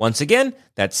bundle. Once again,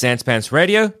 that's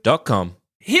sanspantsradio.com.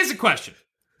 Here's a question.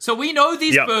 So we know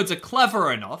these birds are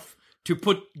clever enough to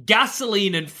put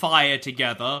gasoline and fire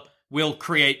together will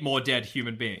create more dead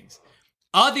human beings.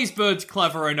 Are these birds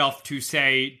clever enough to,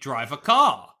 say, drive a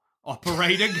car,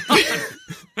 operate a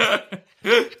gun,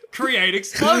 create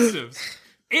explosives?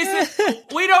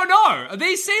 We don't know.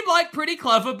 These seem like pretty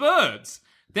clever birds.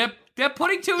 They're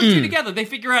putting two and two together. They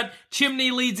figure out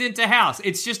chimney leads into house.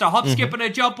 It's just a hop, skip, and a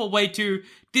jump away to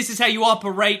this is how you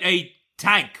operate a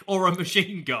tank or a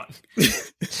machine gun.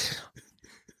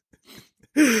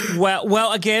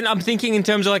 Well, again, I'm thinking in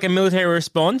terms of like a military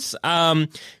response,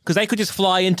 because they could just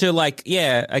fly into like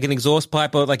an exhaust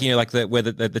pipe or like where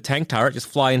the tank turret, just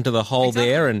fly into the hole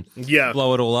there and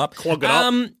blow it all up, clog it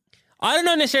up. I don't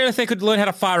know necessarily if they could learn how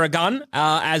to fire a gun,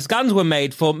 as guns were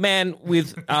made for man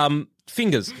with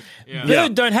fingers.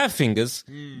 Bird don't have fingers.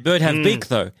 Bird have beak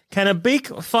though. Can a beak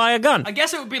fire a gun? I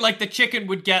guess it would be like the chicken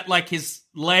would get like his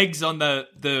legs on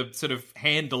the sort of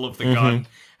handle of the gun,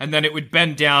 and then it would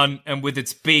bend down and with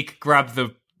its beak grab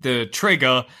the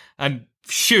trigger and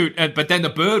shoot, but then the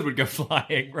bird would go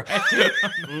flying, right?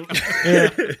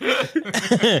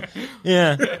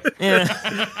 Yeah.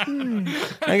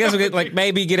 I guess we could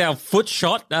maybe get our foot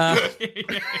shot.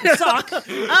 Suck.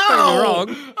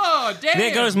 Wrong. Oh, damn.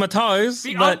 There goes my toes.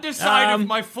 The but, underside of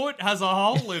my foot has a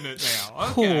hole in it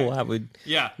now. Okay. That would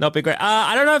Yeah. not be great.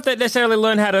 I don't know if they necessarily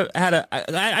learn how to.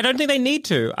 I don't think they need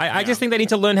to. I just think they need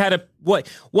to learn how to.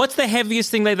 What's the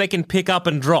heaviest thing that they can pick up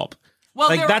and drop? Well,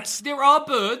 there are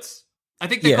birds. I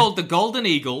think they're called the golden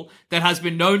eagle that has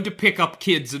been known to pick up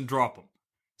kids and drop them.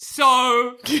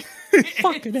 So,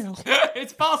 fucking hell,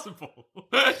 it's possible.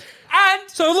 And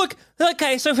so look,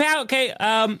 okay, so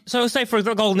so say for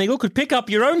the golden eagle could pick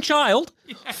up your own child,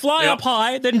 fly up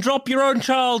high, then drop your own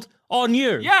child on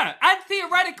you. Yeah, and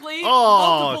theoretically,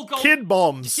 multiple kid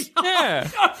bombs. Yeah,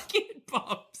 kid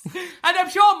bombs. And I'm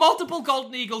sure multiple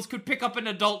golden eagles could pick up an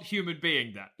adult human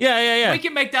being. Then, yeah. We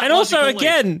can make that. And also, leap.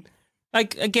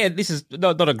 again, this is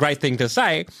not a great thing to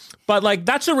say, but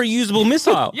that's a reusable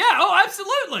missile. Yeah, oh,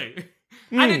 absolutely.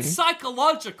 And it's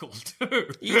psychological, too.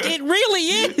 It really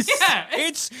is. Yeah.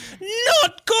 It's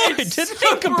not good It's to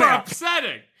think super about.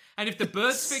 upsetting. And if the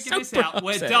birds figure this Super out,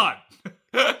 we're upsetting.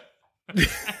 done.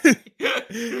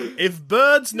 If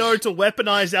birds know to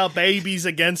weaponize our babies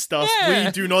against us,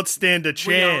 we do not stand a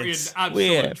We are in chance.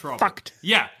 absolute trouble. Fucked.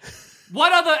 Yeah.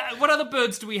 What other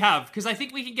birds do we have? Because I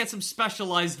think we can get some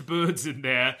specialized birds in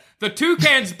there. The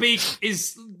toucan's beak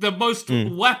is the most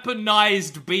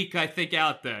weaponized beak I think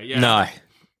out there. Yeah. No.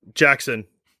 Jackson,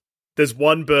 there's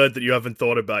one bird that you haven't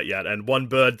thought about yet, and one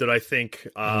bird that I think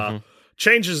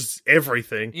changes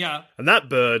everything. Yeah. And that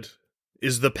bird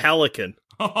is the pelican.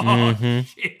 Oh,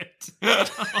 shit.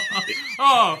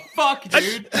 Oh, fuck,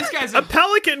 dude. This guy's A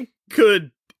pelican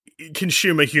could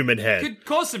consume a human head. could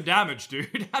cause some damage,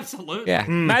 dude. Absolutely. Yeah.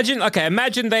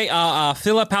 Imagine they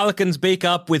fill a pelican's beak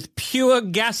up with pure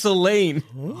gasoline.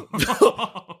 Oh,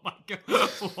 my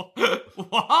God.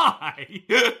 Why?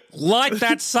 Light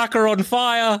that sucker on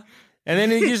fire, and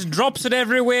then he just drops it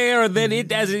everywhere, and then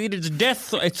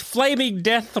its flaming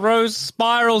death throws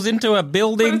spirals into a But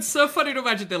building. it's so funny to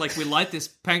imagine they're like, we light this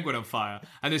penguin on fire,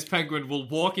 and this penguin will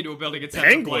walk into a building and set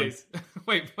it ablaze.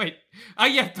 Wait. Oh,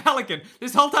 yeah, pelican.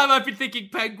 This whole time I've been thinking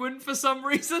penguin for some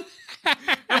reason.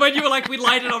 And when you were like, we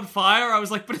light it on fire, I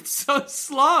was like, but it's so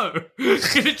slow.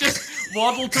 Can it just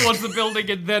waddle towards the building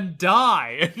and then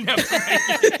die? And never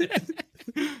make it?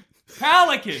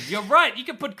 Pelican, you're right. You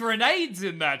can put grenades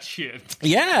in that shit.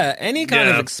 Yeah, any kind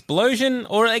of explosion,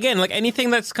 or again,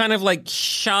 anything that's kind of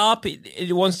sharp,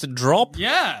 it wants to drop.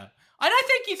 Yeah. And I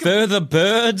think you could Further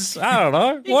birds, I don't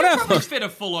know, you could whatever. probably fit a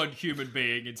full-on human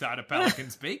being inside a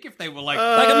pelican's beak if they were like...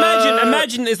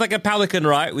 imagine there's a pelican,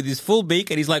 right, with his full beak,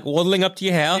 and he's waddling up to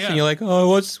your house, and you're like, oh,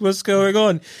 what's going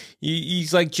on?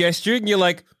 He's gesturing, you're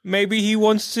like, maybe he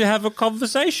wants to have a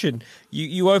conversation.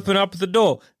 You open up the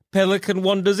door. Pelican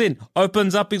wanders in,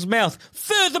 opens up his mouth.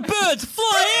 Further birds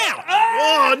fly out!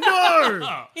 Oh,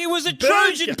 no! He was a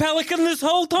Trojan pelican this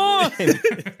whole time!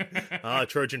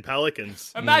 Trojan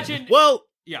pelicans. Imagine... Well,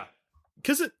 Yeah.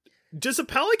 because does a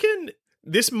pelican...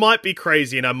 This might be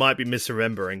crazy and I might be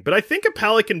misremembering, but I think a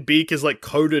pelican beak is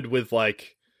coated with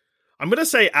I'm going to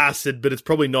say acid, but it's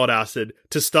probably not acid,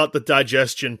 to start the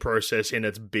digestion process in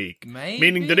its beak. Maybe?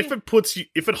 Meaning that if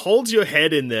it holds your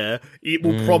head in there, it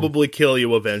will probably kill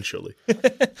you eventually.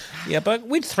 Yeah, but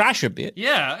we'd thrash a bit.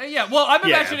 Yeah. Well, I'm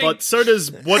imagining... but so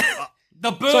does what... The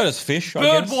bird, So does fish, I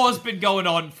Bird guess. war's been going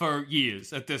on for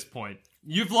years at this point.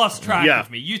 You've lost track Yeah.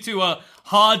 of me. You two are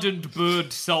hardened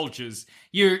bird soldiers.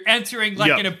 You're entering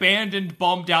an abandoned,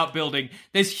 bombed-out building.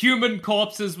 There's human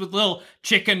corpses with little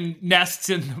chicken nests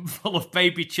in them full of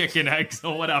baby chicken eggs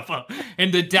or whatever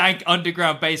in the dank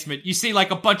underground basement. You see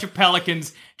a bunch of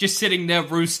pelicans just sitting there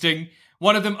roosting.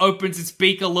 One of them opens its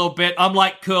beak a little bit. I'm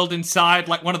curled inside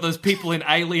like one of those people in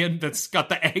Alien that's got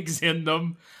the eggs in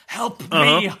them. Help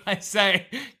me, I say.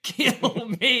 Kill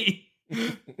me.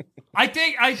 I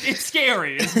think it's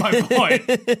scary, is my point.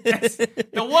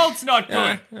 The world's not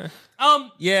good.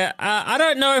 Yeah, I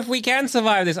don't know if we can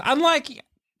survive this.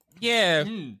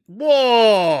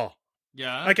 Whoa!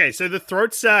 Yeah. Okay, so the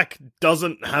throat sac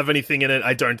doesn't have anything in it,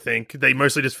 I don't think. They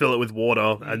mostly just fill it with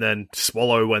water and then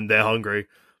swallow when they're hungry.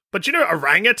 But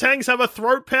orangutans have a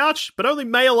throat pouch, but only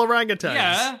male orangutans.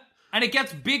 Yeah. And it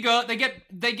gets bigger.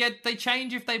 They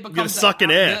change if they become gotta suck in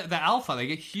air. The alpha. They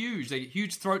get huge. They get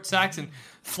huge throat sacs and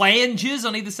flanges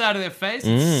on either side of their face.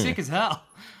 It's sick as hell.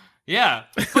 Yeah.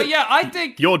 But yeah, I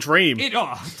think Your dream.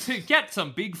 to get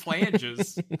some big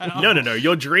flanges. No.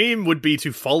 Your dream would be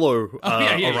to follow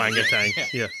yeah. orangutan.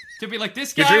 Yeah. To be like,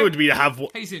 this Your guy, dream would be to have.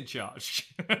 he's in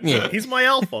charge. Yeah. He's my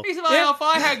alpha. He's my alpha.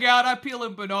 I hang out. I peel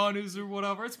him bananas or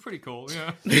whatever. It's pretty cool.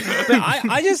 Yeah. But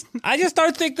I just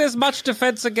don't think there's much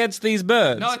defense against these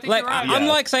birds. No, I think like, you're right.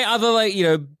 Unlike, say, other, like, you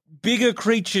know, bigger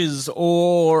creatures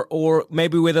or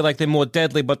maybe where they're more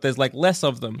deadly, but there's like less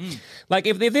of them. Like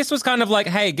if this was kind of like,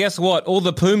 hey, guess what? All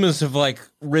the pumas have like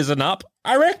risen up.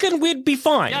 I reckon we'd be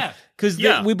fine. Yeah. Because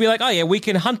we'd be like, oh yeah, we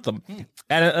can hunt them.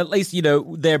 And at least, you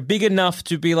know, they're big enough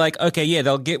to be like, okay, yeah,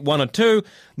 they'll get one or two,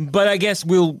 but I guess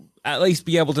we'll at least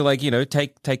be able to, like, you know,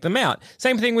 take them out.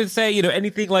 Same thing with, say, you know,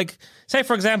 anything like, say,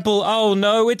 for example, oh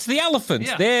no, it's the elephants.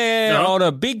 Yeah. They're on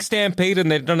a big stampede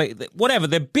and they're done whatever.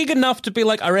 They're big enough to be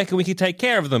like, I reckon we could take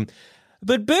care of them.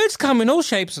 But birds come in all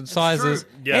shapes and sizes.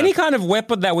 Yeah. Any kind of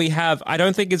weapon that we have, I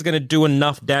don't think is going to do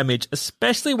enough damage,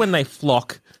 especially when they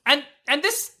flock. And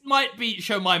this might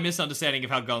show my misunderstanding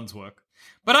of how guns work.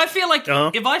 But I feel like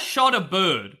if I shot a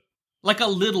bird, like a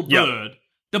little bird,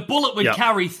 the bullet would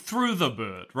carry through the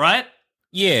bird, right?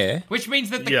 Yeah. Which means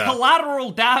that the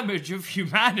collateral damage of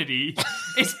humanity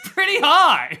is pretty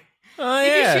high.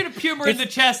 If you shoot a puma in the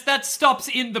chest, that stops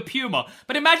in the puma.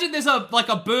 But imagine there's a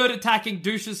bird attacking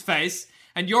Douche's face,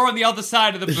 and you're on the other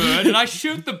side of the bird, and I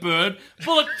shoot the bird,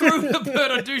 bullet through the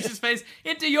bird on Douche's face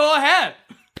into your head.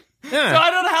 Yeah. So I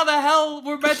don't know how the hell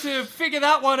we're meant to figure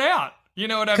that one out. You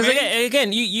know what I mean? Because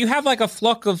again, you have like a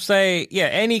flock of, say,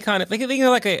 any kind of, think of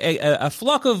like a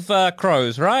flock of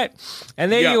crows, right?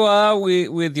 And there you are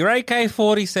with your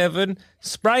AK-47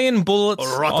 spraying bullets,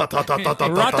 and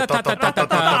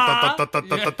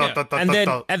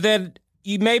then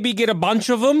you maybe get a bunch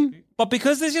of them, but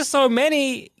because there's just so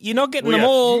many, you're not getting them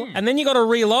all, and then you got to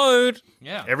reload.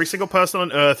 Yeah, every single person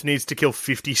on Earth needs to kill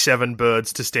 57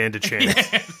 birds to stand a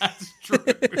chance. Yeah, that's true.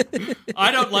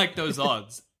 I don't like those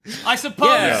odds. I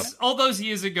suppose all those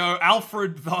years ago,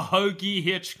 Alfred the Hoagie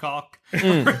Hitchcock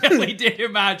really did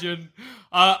imagine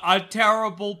a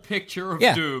terrible picture of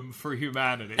doom for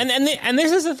humanity. And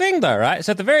this is the thing, though, right? So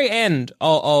at the very end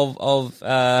of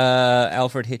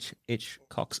Alfred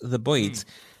Hitchcock's The Boys,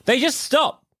 they just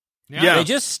stop. Yeah. They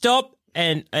just stop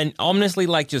and ominously,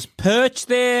 like, just perch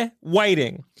there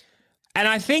waiting. And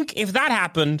I think if that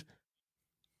happened,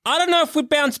 I don't know if we'd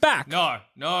bounce back. No.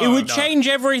 It would change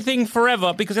everything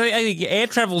forever because I think air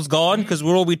travel's gone because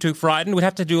we'll all be too frightened. We'd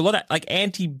have to do a lot of like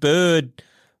anti-bird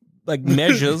like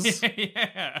measures.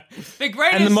 Yeah. The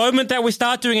greatest. And the moment that we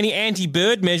start doing any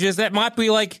anti-bird measures, that might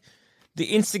be like the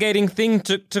instigating thing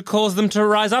to cause them to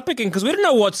rise up again because we don't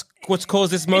know what's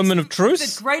caused this moment of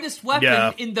truce. The greatest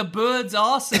weapon in the bird's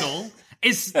arsenal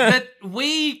is that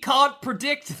we can't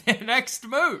predict their next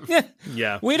move.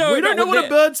 Yeah. We don't know what a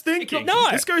bird's thinking. No.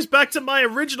 This goes back to my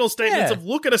original statements of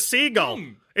look at a seagull.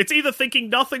 It's either thinking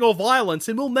nothing or violence,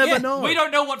 and we'll never know. We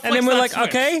don't know what flicks and then we're like, switch.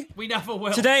 okay, we never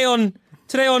will. Today on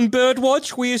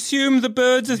Birdwatch, we assume the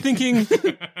birds are thinking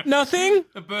nothing.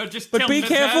 The bird just but be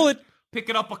careful, it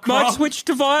picking up a crop. might switch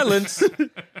to violence.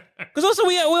 Because also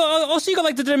we also you got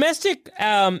like the domestic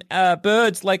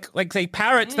birds, like say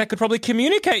parrots that could probably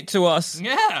communicate to us.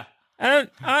 Yeah. I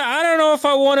don't know if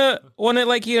I want to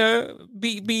like, you know,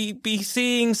 be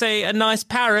seeing, say, a nice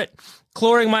parrot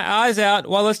clawing my eyes out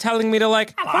while it's telling me to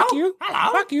like fuck you.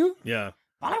 Yeah.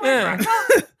 Hello.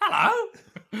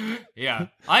 Yeah,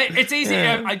 it's easy.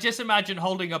 I just imagine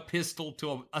holding a pistol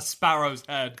to a sparrow's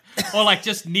head, or like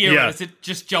just near it as it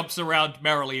just jumps around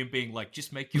merrily and being like,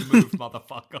 "Just make your move,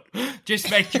 motherfucker!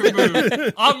 Just make your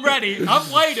move. I'm ready.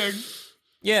 I'm waiting."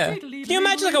 Yeah. Can you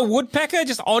imagine like a woodpecker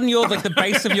just on your like the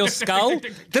base of your skull?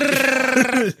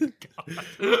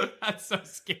 That's so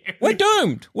scary. We're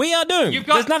doomed. We are doomed.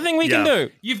 There's nothing we can do.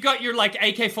 You've got your like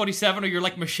AK-47 or your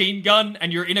like machine gun,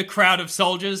 and you're in a crowd of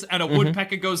soldiers, and a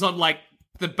woodpecker goes on like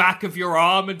the back of your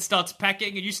arm and starts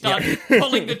pecking, and you start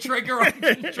pulling the trigger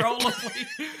uncontrollably.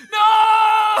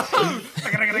 No!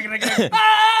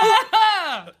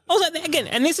 Also, again,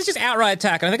 and this is just outright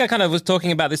attack. And I think I kind of was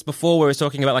talking about this before, where we was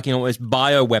talking about like, you know, this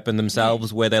bioweapon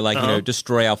themselves, where they like, you know,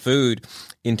 destroy our food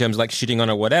in terms of like shitting on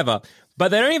it or whatever. But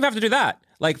they don't even have to do that.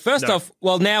 Like, first off,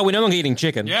 well, now we're no longer eating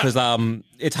chicken because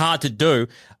it's hard to do.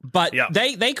 But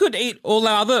they could eat all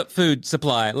our other food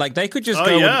supply. Like, they could just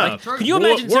go. And, like, can you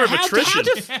imagine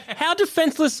how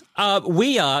defenseless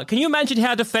we are? Can you imagine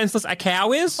how defenseless a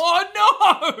cow is?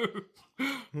 Oh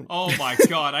no! Oh my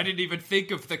god! I didn't even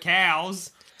think of the cows.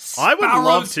 I would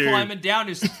love to climbing down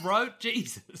his throat.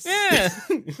 Jesus! Yeah,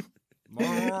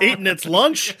 eating its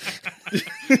lunch.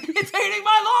 It's eating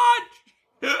my lunch.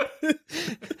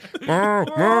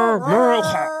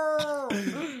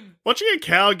 Watching a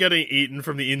cow getting eaten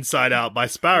from the inside out by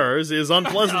sparrows is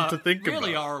unpleasant to think about.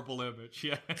 Really horrible image,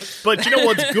 yeah. But you know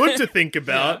what's good to think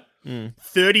about?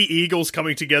 30 eagles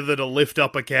coming together to lift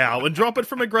up a cow and drop it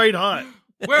from a great height.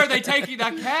 Where are they taking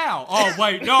that cow? Oh,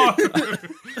 wait, no.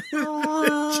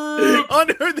 Oh,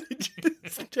 no, they're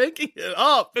just taking it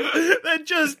up. They're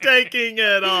just taking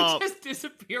it up. Just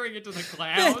disappearing into the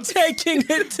clouds. They're taking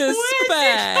it to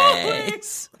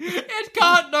space. It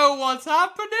can't know what's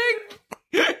happening.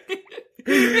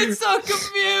 It's so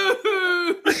confused.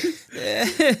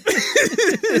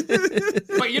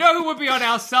 But you know who would be on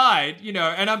our side? You know,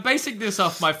 and I'm basing this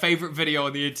off my favorite video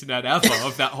on the internet ever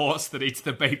of that horse that eats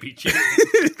the baby chicken.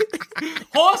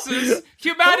 Horses,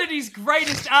 humanity's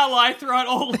greatest ally throughout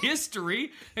all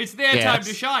history. It's their time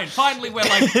to shine. Finally, we're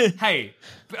like, hey,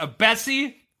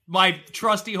 Bessie, my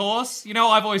trusty horse, you know,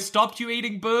 I've always stopped you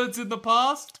eating birds in the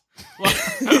past.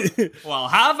 Well,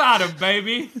 have at him,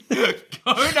 baby.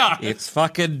 Go nuts. It's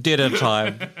fucking dinner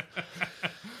time.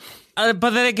 But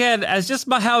then again,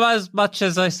 how much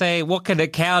as I say, what can a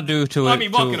cow do to I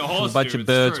mean, what can a horse bunch do? of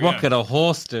birds? True, what can a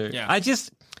horse do? Yeah.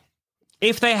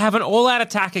 If they have an all-out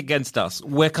attack against us,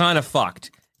 we're kind of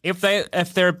fucked. If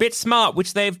they're a bit smart,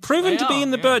 which they've proven to be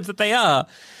in the birds that they are,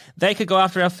 they could go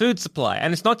after our food supply.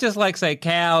 And it's not just like, say,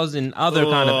 cows and other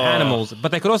kind of animals,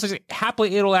 but they could also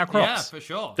happily eat all our crops. Yeah, for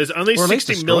sure. There's only Or at least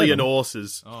 60 million destroy them.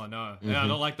 horses. Oh, no. Yeah, I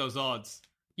don't like those odds.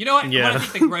 You know what? What I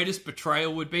think the greatest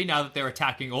betrayal would be, now that they're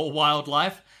attacking all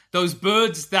wildlife? Those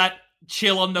birds that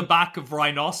chill on the back of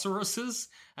rhinoceroses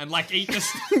and, like, eat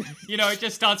just, you know, it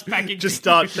just starts pecking. Just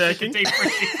start pecking.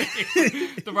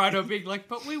 The rhino being like,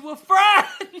 but we were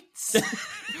friends!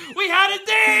 We had a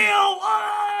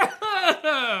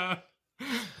deal!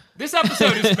 This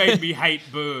episode has made me hate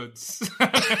birds.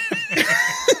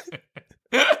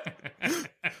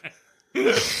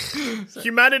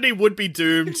 Humanity would be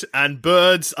doomed, and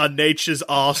birds are nature's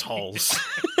assholes.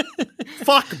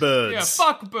 Fuck birds. Yeah,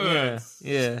 fuck birds.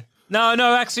 Yeah.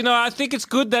 No, actually, no, I think it's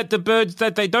good that the birds,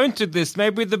 that they don't do this.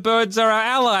 Maybe the birds are our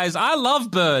allies. I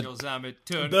love birds.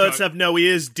 Birds have no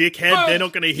ears, dickhead. They're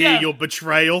not going to hear your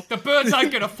betrayal. The birds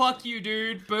aren't going to fuck you,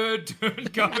 dude. Bird, turn,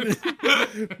 go.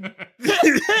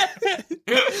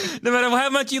 No matter how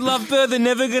much you love birds, they're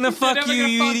never going to fuck you,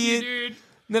 you idiot. Dude.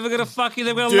 Never going to fuck you.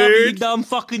 They're going to love you, you dumb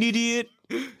fucking idiot.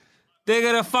 They're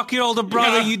going to fuck your older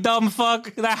brother, you dumb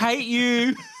fuck. They hate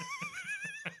you.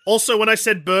 Also, when I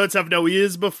said birds have no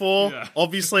ears before,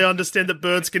 obviously I understand that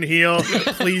birds can hear.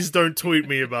 Please don't tweet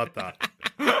me about that.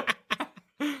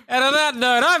 And on that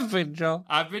note, I've been Joel.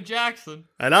 I've been Jackson.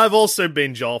 And I've also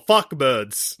been Joel. Fuck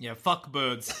birds. Yeah, fuck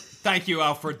birds. Thank you,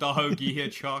 Alfred the Hoagie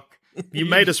Hitchcock. You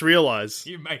made us realize.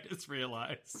 You made us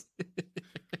realize.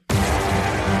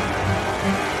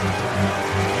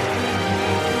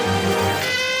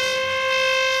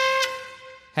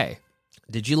 Hey,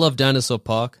 did you love Dinosaur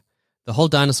Park? The whole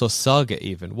dinosaur saga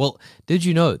even. Well, did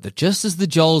you know that just as the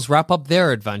Joels wrap up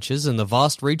their adventures in the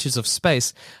vast reaches of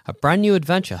space, a brand new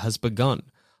adventure has begun.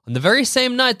 On the very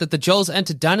same night that the Joels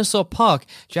entered Dinosaur Park,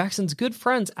 Jackson's good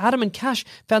friends Adam and Cash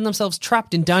found themselves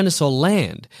trapped in Dinosaur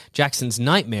Land, Jackson's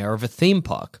nightmare of a theme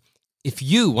park. If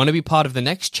you want to be part of the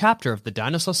next chapter of the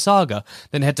Dinosaur Saga,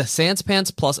 then head to Sans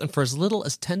Pants Plus, and for as little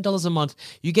as $10 a month,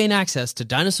 you gain access to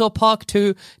Dinosaur Park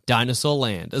 2, Dinosaur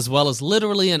Land, as well as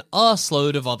literally an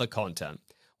arseload of other content.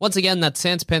 Once again, that's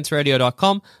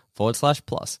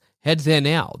sanspantsradio.com/plus. Head there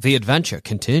now. The adventure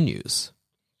continues.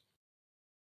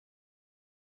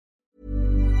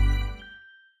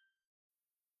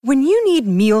 When you need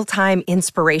mealtime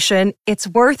inspiration, it's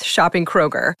worth shopping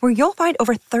Kroger, where you'll find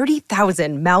over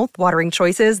 30,000 mouth-watering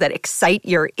choices that excite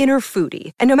your inner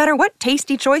foodie. And no matter what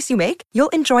tasty choice you make, you'll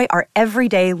enjoy our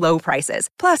everyday low prices,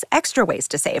 plus extra ways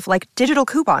to save, like digital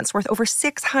coupons worth over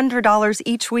 $600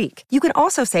 each week. You can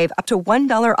also save up to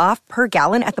 $1 off per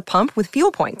gallon at the pump with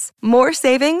fuel points. More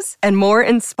savings and more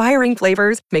inspiring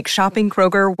flavors make shopping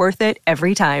Kroger worth it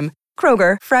every time.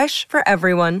 Kroger, fresh for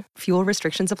everyone. Fuel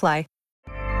restrictions apply.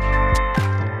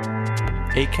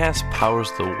 Acast powers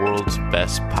the world's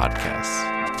best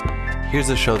podcasts. Here's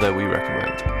a show that we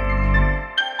recommend.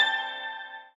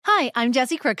 Hi, I'm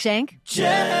Jessie Cruikshank.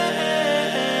 Jessie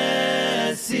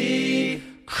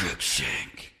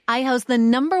Cruikshank. I host the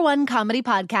 #1 comedy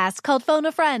podcast called Phone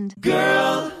a Friend.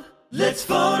 Girl, let's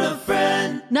phone a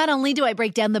friend. Not only do I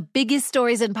break down the biggest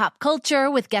stories in pop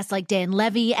culture with guests like Dan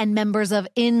Levy and members of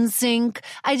NSYNC,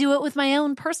 I do it with my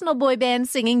own personal boy band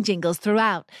singing jingles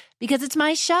throughout. Because it's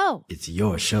my show. It's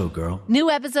your show, girl. New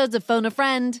episodes of Phone a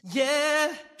Friend.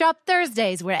 Yeah. Drop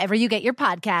Thursdays wherever you get your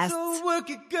podcasts. So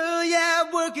work it, girl,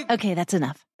 yeah, work it. Okay, that's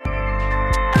enough.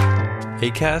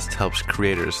 Acast helps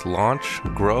creators launch,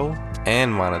 grow,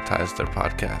 and monetize their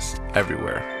podcasts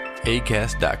everywhere.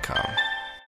 Acast.com.